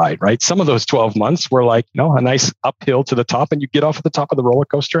like to ride, right? Some of those 12 months were like, a nice uphill to the top, and you get off at the top of the roller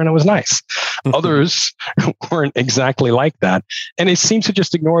coaster and it was nice. Others weren't exactly like that. And it seems to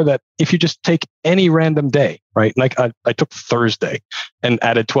just ignore that if you just take any random day, right? Like I took Thursday and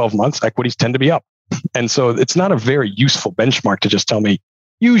added 12 months, equities tend to be up. And so it's not a very useful benchmark to just tell me,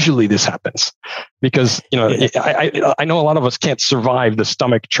 usually this happens, because, I know a lot of us can't survive the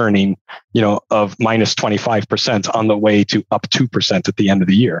stomach churning, of minus 25% on the way to up 2% at the end of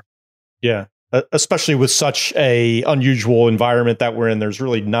the year. Yeah. Especially with such a unusual environment that we're in, there's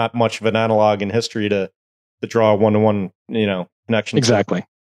really not much of an analog in history to draw a one-to-one, connection. Exactly.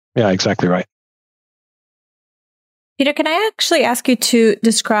 Yeah, exactly right. Peter, can I actually ask you to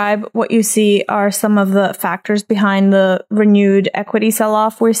describe what you see are some of the factors behind the renewed equity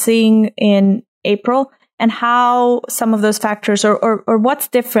sell-off we're seeing in April, and how some of those factors or what's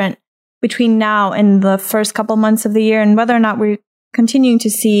different between now and the first couple months of the year, and whether or not we're continuing to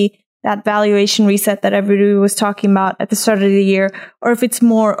see that valuation reset that everybody was talking about at the start of the year, or if it's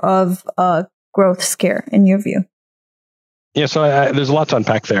more of a growth scare in your view? Yeah, so there's a lot to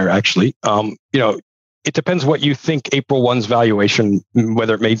unpack there, actually. It depends what you think April 1's valuation,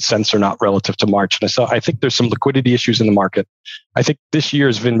 whether it made sense or not relative to March. And so I think there's some liquidity issues in the market. I think this year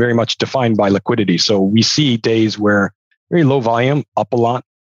has been very much defined by liquidity. So we see days where very low volume, up a lot,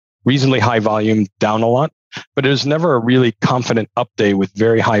 reasonably high volume, down a lot. But there's never a really confident up day with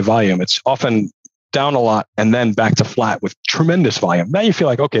very high volume. It's often down a lot and then back to flat with tremendous volume. Now you feel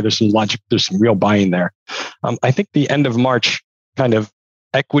like, okay, there's some logic, there's some real buying there. I think the end of March kind of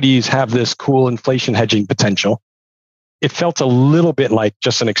equities have this cool inflation hedging potential. It felt a little bit like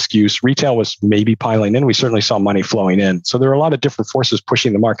just an excuse. Retail was maybe piling in. We certainly saw money flowing in. So there are a lot of different forces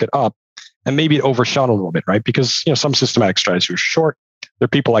pushing the market up, and maybe it overshot a little bit, right? Because some systematic strategies are short. There are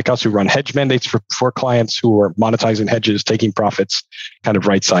people like us who run hedge mandates for clients who are monetizing hedges, taking profits, kind of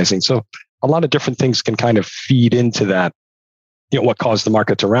right sizing. So a lot of different things can kind of feed into that, what caused the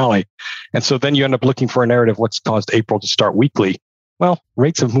market to rally. And so then you end up looking for a narrative, what's caused April to start weakly. Well,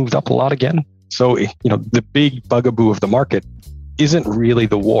 rates have moved up a lot again. So, the big bugaboo of the market isn't really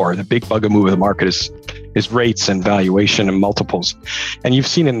the war. The big bugaboo of the market is rates and valuation and multiples. And you've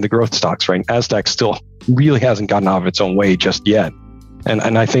seen it in the growth stocks, right? Nasdaq still really hasn't gotten out of its own way just yet.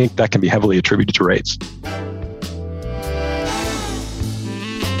 And I think that can be heavily attributed to rates.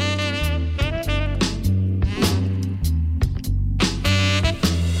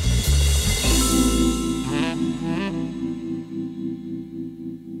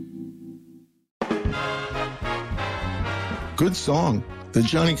 Good song. The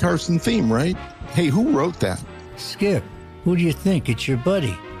Johnny Carson theme, right? Hey, who wrote that? Skip, who do you think? It's your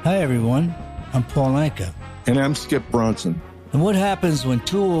buddy. Hi, everyone. I'm Paul Anka. And I'm Skip Bronson. And what happens when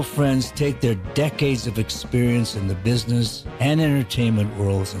two old friends take their decades of experience in the business and entertainment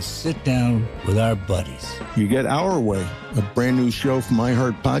worlds and sit down with our buddies? You get Our Way, a brand new show from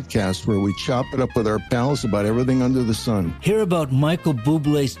iHeart Podcast where we chop it up with our pals about everything under the sun. Hear about Michael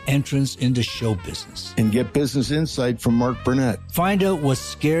Bublé's entrance into show business. And get business insight from Mark Burnett. Find out what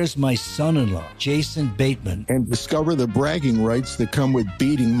scares my son-in-law, Jason Bateman. And discover the bragging rights that come with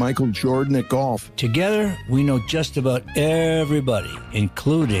beating Michael Jordan at golf. Together, we know just about everybody,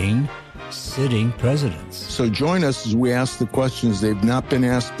 including sitting presidents. So join us as we ask the questions they've not been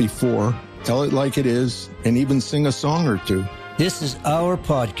asked before, tell it like it is, and even sing a song or two. This is our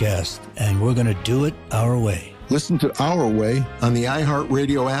podcast, and we're going to do it our way. Listen to Our Way on the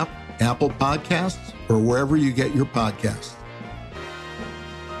iHeartRadio app, Apple Podcasts, or wherever you get your podcasts.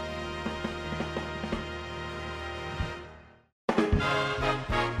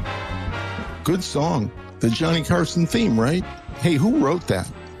 Good song. The Johnny Carson theme, right? Hey, who wrote that?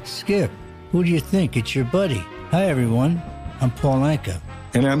 Skip, who do you think? It's your buddy. Hi, everyone. I'm Paul Anka.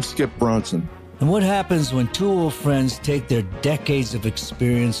 And I'm Skip Bronson. And what happens when two old friends take their decades of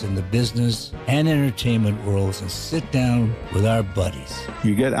experience in the business and entertainment worlds and sit down with our buddies?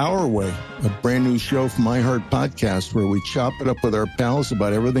 You get Our Way, a brand new show from iHeart Podcast where we chop it up with our pals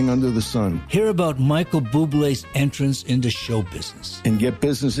about everything under the sun. Hear about Michael Bublé's entrance into show business. And get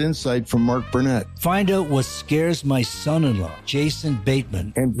business insight from Mark Burnett. Find out what scares my son-in-law, Jason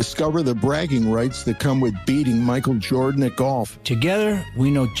Bateman. And discover the bragging rights that come with beating Michael Jordan at golf. Together, we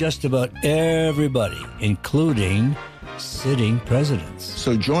know just about everybody, including sitting presidents.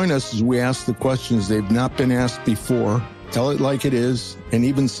 So join us as we ask the questions they've not been asked before, tell it like it is, and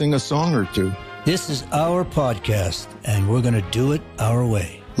even sing a song or two. This is our podcast, and we're going to do it our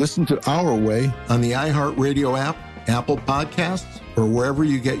way. Listen to Our Way on the iHeartRadio app, Apple Podcasts, or wherever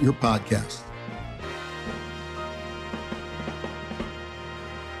you get your podcasts.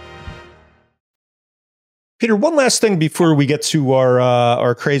 Peter, one last thing before we get to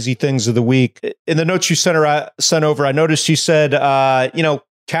our crazy things of the week. In the notes you sent over, I noticed you said,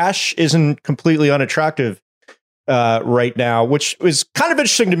 cash isn't completely unattractive right now, which is kind of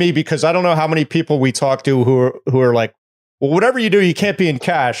interesting to me because I don't know how many people we talk to who are like, well, whatever you do, you can't be in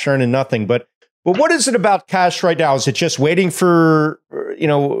cash earning nothing. But what is it about cash right now? Is it just waiting for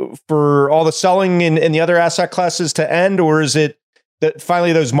all the selling in the other asset classes to end, or is it that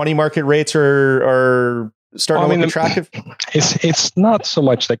finally those money market rates are starting to look attractive? It's not so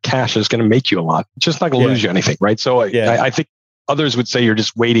much that cash is going to make you a lot. It's just not going to lose you anything, right? So I think others would say you're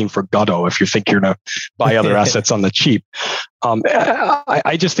just waiting for Godot if you think you're going to buy other assets on the cheap.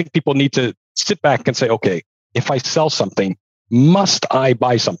 I just think people need to sit back and say, okay, if I sell something, must I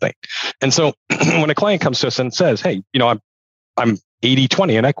buy something? And so when a client comes to us and says, hey, I'm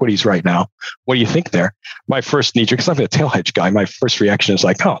 80-20 in equities right now. What do you think there? My first knee jerk, because I'm a tail hedge guy, my first reaction is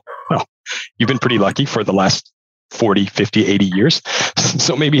like, oh, well, you've been pretty lucky for the last 40, 50, 80 years.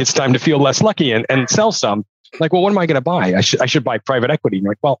 So maybe it's time to feel less lucky and sell some. Like, well, what am I going to buy? I should buy private equity. And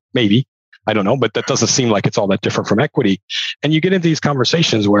you're like, well, maybe. I don't know, but that doesn't seem like it's all that different from equity. And you get into these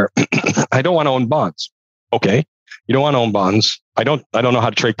conversations where I don't want to own bonds. Okay. You don't want to own bonds. I don't know how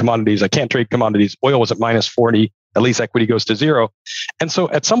to trade commodities. I can't trade commodities. Oil was at -40. At least equity goes to zero. And so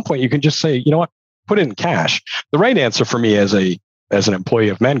at some point you can just say, you know what, put it in cash. The right answer for me as an employee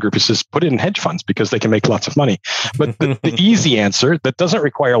of Man Group is just put it in hedge funds because they can make lots of money. But the easy answer that doesn't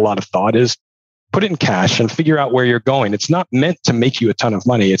require a lot of thought is put it in cash and figure out where you're going. It's not meant to make you a ton of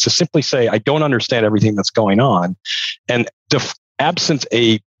money. It's to simply say, I don't understand everything that's going on. And absent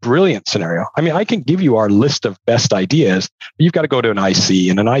a brilliant scenario. I mean, I can give you our list of best ideas, but you've got to go to an IC,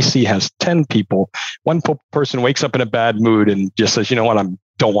 and an IC has 10 people. One person wakes up in a bad mood and just says, you know what, I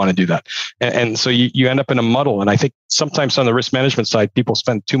don't want to do that. And so you end up in a muddle. And I think sometimes on the risk management side, people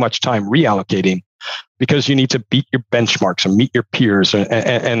spend too much time reallocating because you need to beat your benchmarks and meet your peers.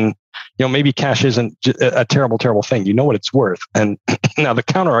 And maybe cash isn't a terrible, terrible thing. You know what it's worth. And now the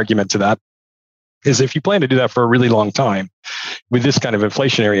counter argument to that is if you plan to do that for a really long time with this kind of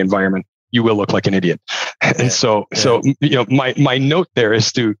inflationary environment, you will look like an idiot. And so my note there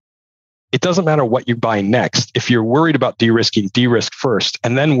is it doesn't matter what you buy next. If you're worried about de-risking, de-risk first,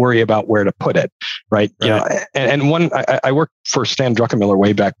 and then worry about where to put it, right? I worked for Stan Druckenmiller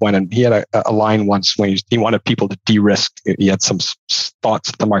way back when, and he had a line once when he wanted people to de-risk. He had some thoughts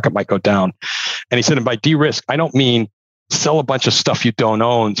that the market might go down. And he said, and by de-risk, I don't mean sell a bunch of stuff you don't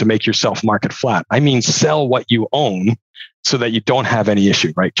own to make yourself market flat. I mean, sell what you own so that you don't have any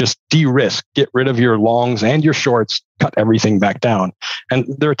issue, right? Just de-risk, get rid of your longs and your shorts, cut everything back down. And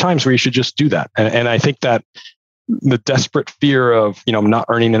there are times where you should just do that. And I think that the desperate fear of, not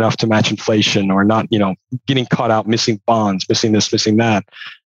earning enough to match inflation or not, getting caught out, missing bonds, missing this, missing that,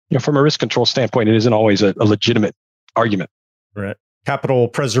 from a risk control standpoint, it isn't always a legitimate argument. Right. Capital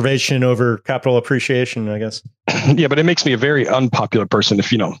preservation over capital appreciation, I guess. Yeah, but it makes me a very unpopular person.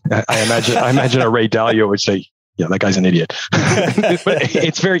 If I imagine a Ray Dalio would say, "Yeah, that guy's an idiot." But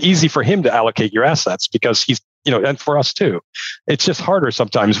it's very easy for him to allocate your assets because he's, and for us too. It's just harder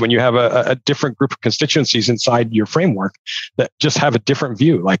sometimes when you have a different group of constituencies inside your framework that just have a different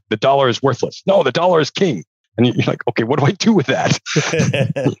view. Like the dollar is worthless. No, the dollar is king. And you're like, okay, what do I do with that?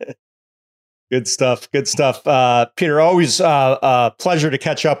 Good stuff. Good stuff. Peter, always a pleasure to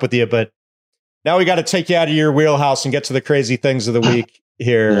catch up with you, but now we got to take you out of your wheelhouse and get to the crazy things of the week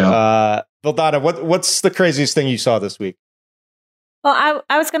here. Yeah. Vildana, what's the craziest thing you saw this week? Well,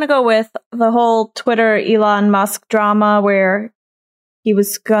 I was going to go with the whole Twitter Elon Musk drama where he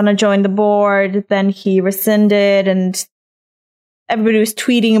was going to join the board, then he rescinded, and everybody was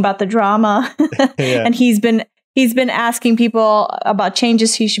tweeting about the drama. Yeah. And he's been asking people about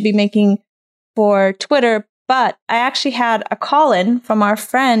changes he should be making for Twitter But I actually had a call in from our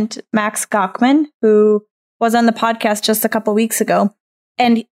friend Max Gochman, who was on the podcast just a couple weeks ago.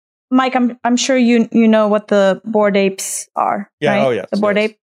 And Mike, I'm sure you know what the Bored Apes are. Yeah. Right? Oh, yes. The Bored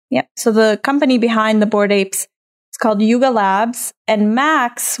Ape. Yeah. So the company behind the Bored Apes is called Yuga Labs, and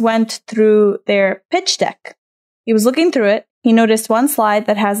Max went through their pitch deck. He was looking through it. He noticed one slide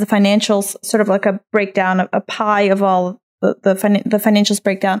that has the financials, sort of like a breakdown, a pie of all the financials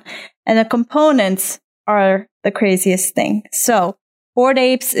breakdown, and the components are the craziest thing. So Bored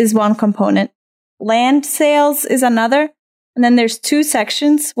Apes is one component, land sales is another, and then there's two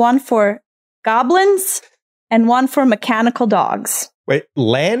sections, one for goblins and one for mechanical dogs. Wait,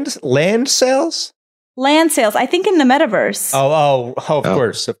 land sales? Land sales, I think in the metaverse.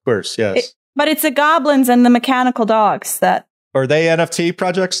 Of course, yes. But it's the goblins and the mechanical dogs that... Are they NFT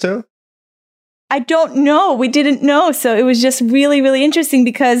projects too? I don't know. We didn't know. So it was just really, really interesting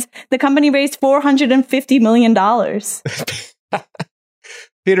because the company raised $450 million.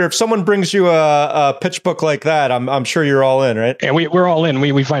 Peter, if someone brings you a pitch book like that, I'm sure you're all in, right? And we're all in.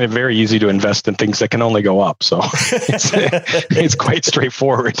 We find it very easy to invest in things that can only go up. So it's quite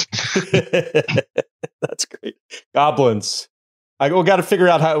straightforward. That's great. Goblins. We got to figure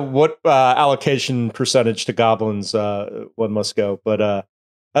out what allocation percentage to goblins one must go. But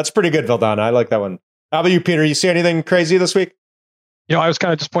that's pretty good, Vildana. I like that one. How about you, Peter? You see anything crazy this week? I was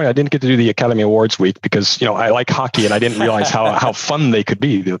kind of disappointed. I didn't get to do the Academy Awards week because, I like hockey and I didn't realize how fun they could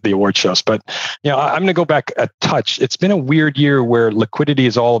be, the award shows. But, I'm going to go back a touch. It's been a weird year where liquidity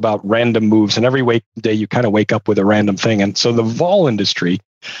is all about random moves, and every day you kind of wake up with a random thing. And so the vol industry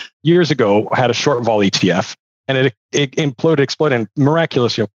years ago had a short vol ETF, and it exploded in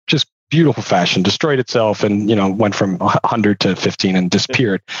miraculous, just beautiful fashion, destroyed itself and, went from 100 to 15 and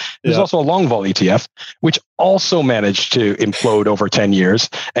disappeared. There's also a long vol ETF, which also managed to implode over 10 years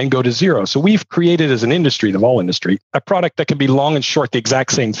and go to zero. So we've created as an industry, the vol industry, a product that can be long and short the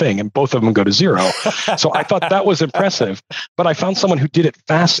exact same thing, and both of them go to zero. So I thought that was impressive, but I found someone who did it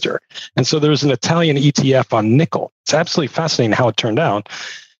faster. And so there's an Italian ETF on nickel. It's absolutely fascinating how it turned out.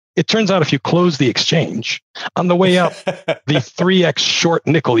 It turns out if you close the exchange, on the way up, the 3x short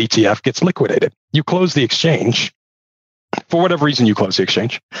nickel ETF gets liquidated. You close the exchange. For whatever reason, you close the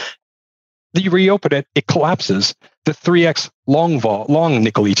exchange. You reopen it, it collapses. The 3x long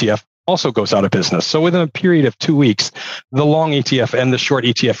nickel ETF also goes out of business. So within a period of 2 weeks, the long ETF and the short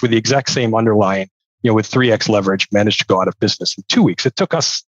ETF with the exact same underlying, with 3x leverage managed to go out of business in 2 weeks. It took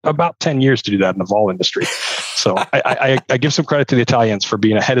us about 10 years to do that in the vol industry. So I give some credit to the Italians for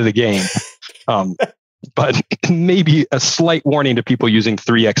being ahead of the game. But maybe a slight warning to people using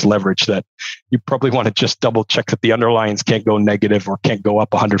 3x leverage that you probably want to just double check that the underlyings can't go negative or can't go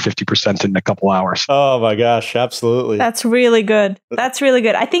up 150% in a couple hours. Oh my gosh, absolutely. That's really good.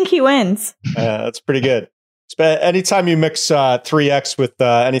 I think he wins. That's pretty good. Anytime you mix 3x with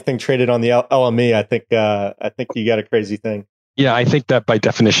anything traded on the LME, I think you got a crazy thing. Yeah, I think that by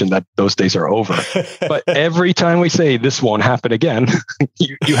definition that those days are over. But every time we say this won't happen again,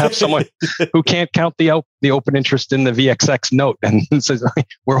 you have someone who can't count the open interest in the VXX note and says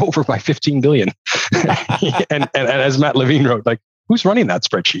we're over by 15 billion. and as Matt Levine wrote, like, who's running that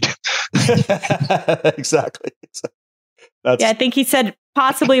spreadsheet? Exactly. I think he said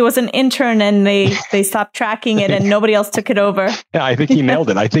possibly it was an intern and they stopped tracking it and nobody else took it over. Yeah, I think he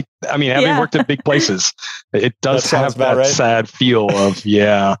nailed it. Having worked at big places, it does have that right? Sad feel of,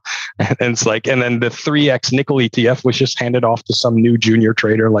 and it's like, and then the 3x nickel ETF was just handed off to some new junior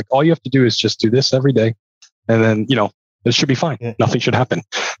trader. Like, all you have to do is just do this every day. And then, it should be fine. Yeah. Nothing should happen.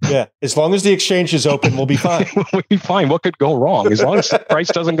 Yeah. As long as the exchange is open, we'll be fine. We'll be fine. What could go wrong? As long as the price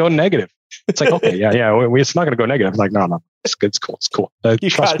doesn't go negative. It's like, okay, it's not going to go negative. I'm like, no, it's good. It's cool.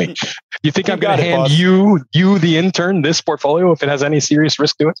 Trust me. You think I'm going to hand you, the intern, this portfolio if it has any serious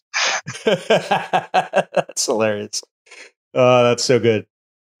risk to it? That's hilarious. That's so good.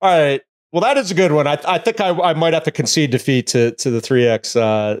 All right. Well, that is a good one. I think I might have to concede defeat to the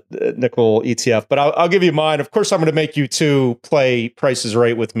 3x nickel ETF, but I'll give you mine. Of course, I'm going to make you two play Prices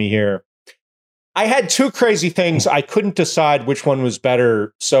Right with me here. I had two crazy things. I couldn't decide which one was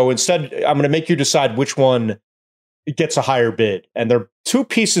better. So instead, I'm going to make you decide which one gets a higher bid. And they're two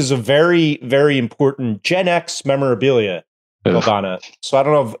pieces of very, very important Gen X memorabilia, Vildana. So I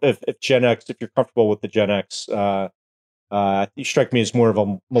don't know if Gen X, if you're comfortable with the Gen X, you strike me as more of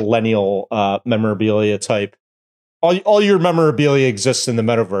a millennial memorabilia type. All your memorabilia exists in the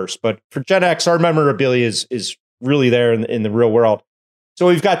metaverse, but for Gen X, our memorabilia is really there in the real world. So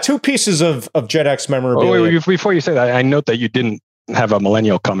we've got two pieces of Gen X memorabilia. Wait, before you say that, I note that you didn't have a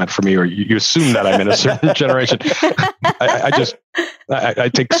millennial comment for me, or you assume that I'm in a certain generation. I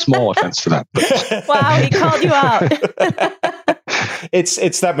take small offense to that. But. Wow, he called you out.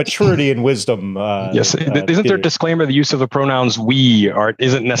 It's that maturity and wisdom. Yes, isn't there a disclaimer? The use of the pronouns "we"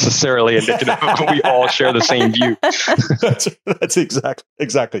 isn't necessarily indicative of we all share the same view. that's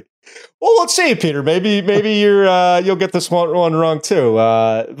exactly. Well, let's see, Peter. Maybe you'll get this one wrong too.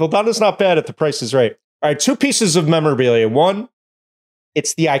 Vildana's not bad at The Price is Right. All right, 2 pieces of memorabilia. One,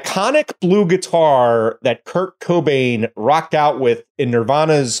 it's the iconic blue guitar that Kurt Cobain rocked out with in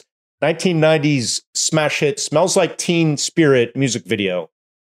Nirvana's 1990s smash hit Smells Like Teen Spirit music video.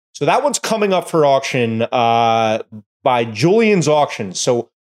 So that one's coming up for auction by Julian's Auction.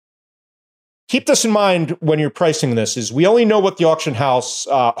 So keep this in mind when you're pricing this, is we only know what the auction house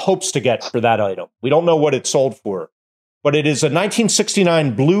hopes to get for that item. We don't know what it sold for. But it is a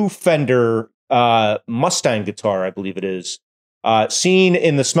 1969 blue Fender Mustang guitar, I believe it is, seen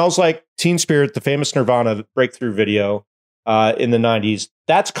in the Smells Like Teen Spirit, the famous Nirvana breakthrough video in the 90s.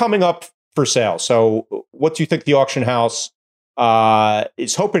 That's coming up for sale. So what do you think the auction house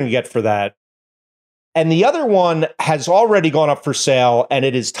is hoping to get for that? And the other one has already gone up for sale, and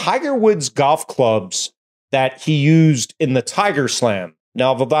it is Tiger Woods golf clubs that he used in the Tiger Slam.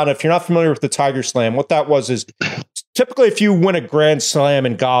 Now, Vildana, if you're not familiar with the Tiger Slam, what that was is typically if you win a Grand Slam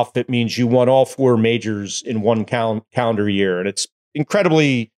in golf, it means you won all 4 majors in one calendar year. And it's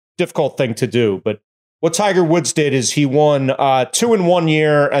incredibly difficult thing to do. But what Tiger Woods did is he won 2 in 1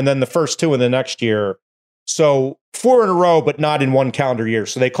 year and then the first 2 in the next year. So 4 in a row, but not in one calendar year.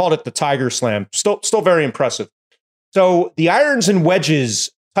 So they called it the Tiger Slam. Still very impressive. So the irons and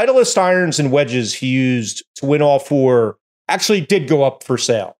wedges, Titleist irons and wedges he used to win all 4 actually did go up for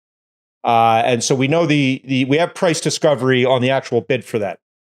sale. And so we know we have price discovery on the actual bid for that.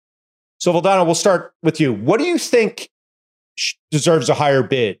 So Vildana, we'll start with you. What do you think deserves a higher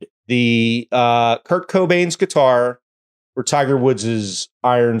bid? The Kurt Cobain's guitar or Tiger Woods'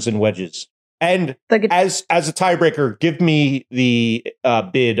 irons and wedges? And as a tiebreaker, give me the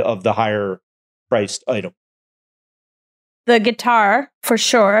bid of the higher priced item. The guitar, for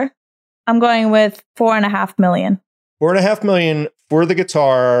sure. I'm going with $4.5 million. $4.5 million for the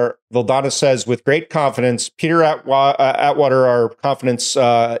guitar. Vildana says with great confidence. Peter Atwater, our confidence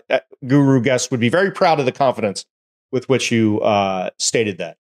guru guest, would be very proud of the confidence with which you stated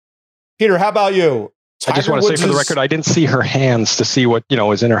that. Peter, how about you? I just want to say for the record, I didn't see her hands to see what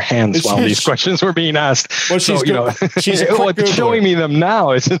was in her hands while these questions were being asked. Well, she's it's showing me them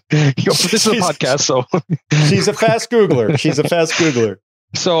now. This is a podcast, so she's a fast Googler.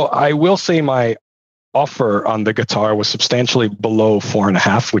 So I will say my offer on the guitar was substantially below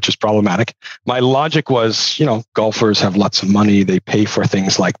 4.5, which is problematic. My logic was, golfers have lots of money; they pay for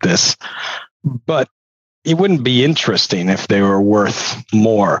things like this, but it wouldn't be interesting if they were worth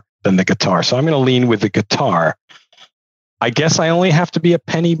more than the guitar. So I'm going to lean with the guitar. I guess I only have to be a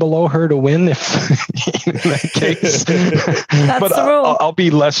penny below her to win if in that case. That's the rule. I'll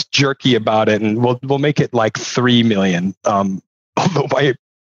be less jerky about it, and we'll make it like 3 million. Although my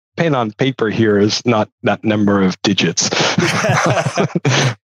pen on paper here is not that number of digits.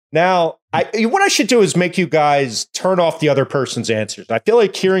 Now, what I should do is make you guys turn off the other person's answers. I feel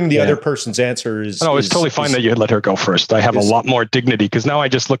like hearing the other person's answer is... No, it's totally fine that you let her go first. I have a lot more dignity because now I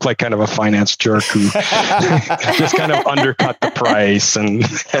just look like kind of a finance jerk who just kind of undercut the price and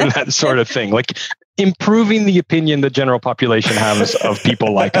that sort of thing. Like improving the opinion the general population has of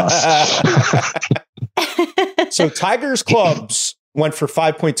people like us. So Tiger's clubs went for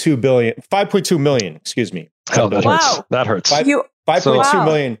 5.2 million, excuse me. Oh, that hurts. That hurts. 5.2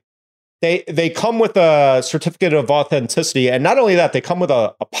 million. They come with a certificate of authenticity. And not only that, they come with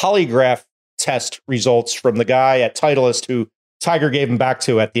a polygraph test results from the guy at Titleist who Tiger gave him back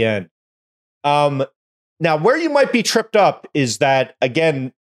to at the end. Now, where you might be tripped up is that,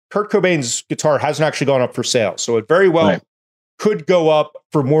 again, Kurt Cobain's guitar hasn't actually gone up for sale. So it very well could go up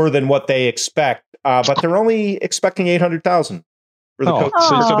for more than what they expect. But they're only expecting $800,000 for the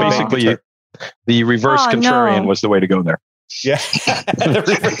so basically the reverse contrarian was the way to go there. Yeah.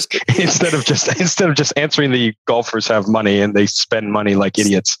 instead of just answering the golfers have money and they spend money like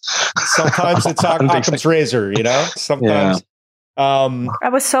idiots. Sometimes it's Occam's razor, Sometimes. I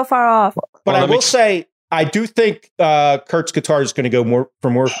was so far off. But I will say, I do think Kurt's guitar is going to go for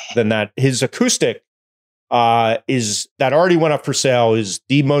more than that. His acoustic is that already went up for sale is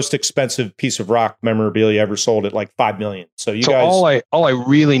the most expensive piece of rock memorabilia ever sold at like $5 million. So guys, all I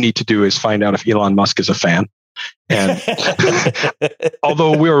really need to do is find out if Elon Musk is a fan. And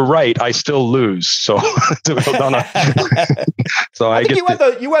although we were right, I still lose. So, so I think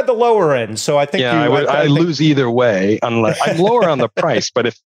you had the lower end. So I think I lose either way. Unless I'm lower on the price,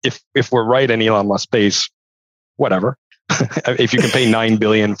 but if we're right and Elon Musk pays whatever. If you can pay $9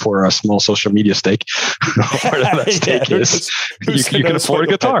 billion for a small social media stake, whatever that stake is, you can afford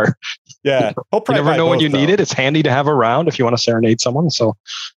a guitar. Yeah, you never know when you need it. It's handy to have around if you want to serenade someone. So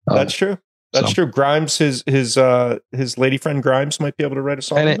that's true. That's true. Grimes, his lady friend Grimes might be able to write a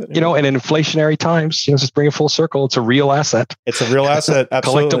song. And in inflationary times, just bring it full circle. It's a real asset. It's a real asset.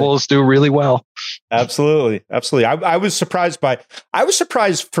 Absolutely. Collectibles do really well. Absolutely. I was surprised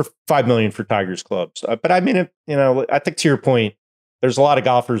for $5 million for Tigers clubs. But I mean, I think to your point, there's a lot of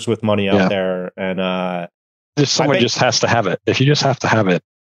golfers with money out there, and someone just has to have it. If you just have to have it,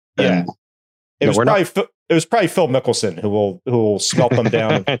 then, It was probably Phil Mickelson who will scalp them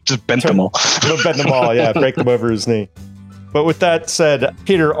down. Just bend them all. Bend them all, break them over his knee. But with that said,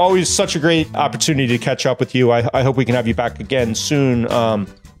 Peter, always such a great opportunity to catch up with you. I hope we can have you back again soon.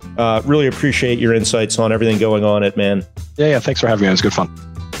 Really appreciate your insights on everything going on at Man. Yeah. Thanks for having me. It was good fun.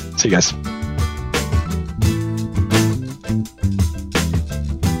 See you guys.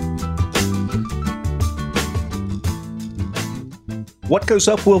 What Goes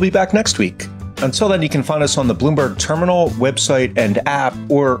Up will be back next week. Until then, you can find us on the Bloomberg Terminal, website, and app,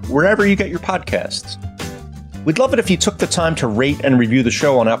 or wherever you get your podcasts. We'd love it if you took the time to rate and review the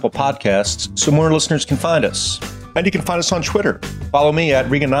show on Apple Podcasts so more listeners can find us. And you can find us on Twitter. Follow me at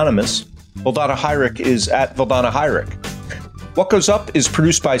Reganonymous. Vildana Heinrich is at Vildana Heinrich. What Goes Up is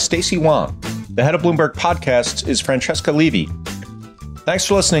produced by Stacey Wong. The head of Bloomberg Podcasts is Francesca Levy. Thanks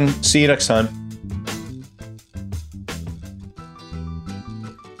for listening. See you next time.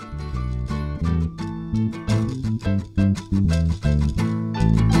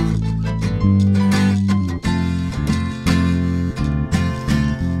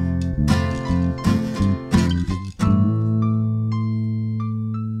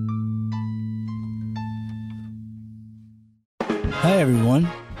 Hi, everyone.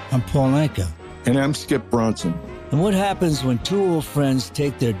 I'm Paul Anka. And I'm Skip Bronson. And what happens when two old friends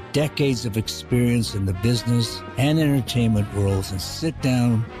take their decades of experience in the business and entertainment worlds and sit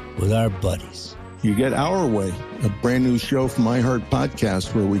down with our buddies? You get Our Way, a brand new show from iHeart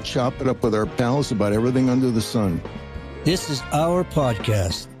Podcast where we chop it up with our pals about everything under the sun. This is our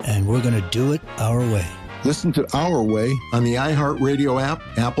podcast, and we're going to do it our way. Listen to Our Way on the iHeartRadio app,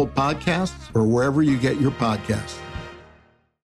 Apple Podcasts, or wherever you get your podcasts.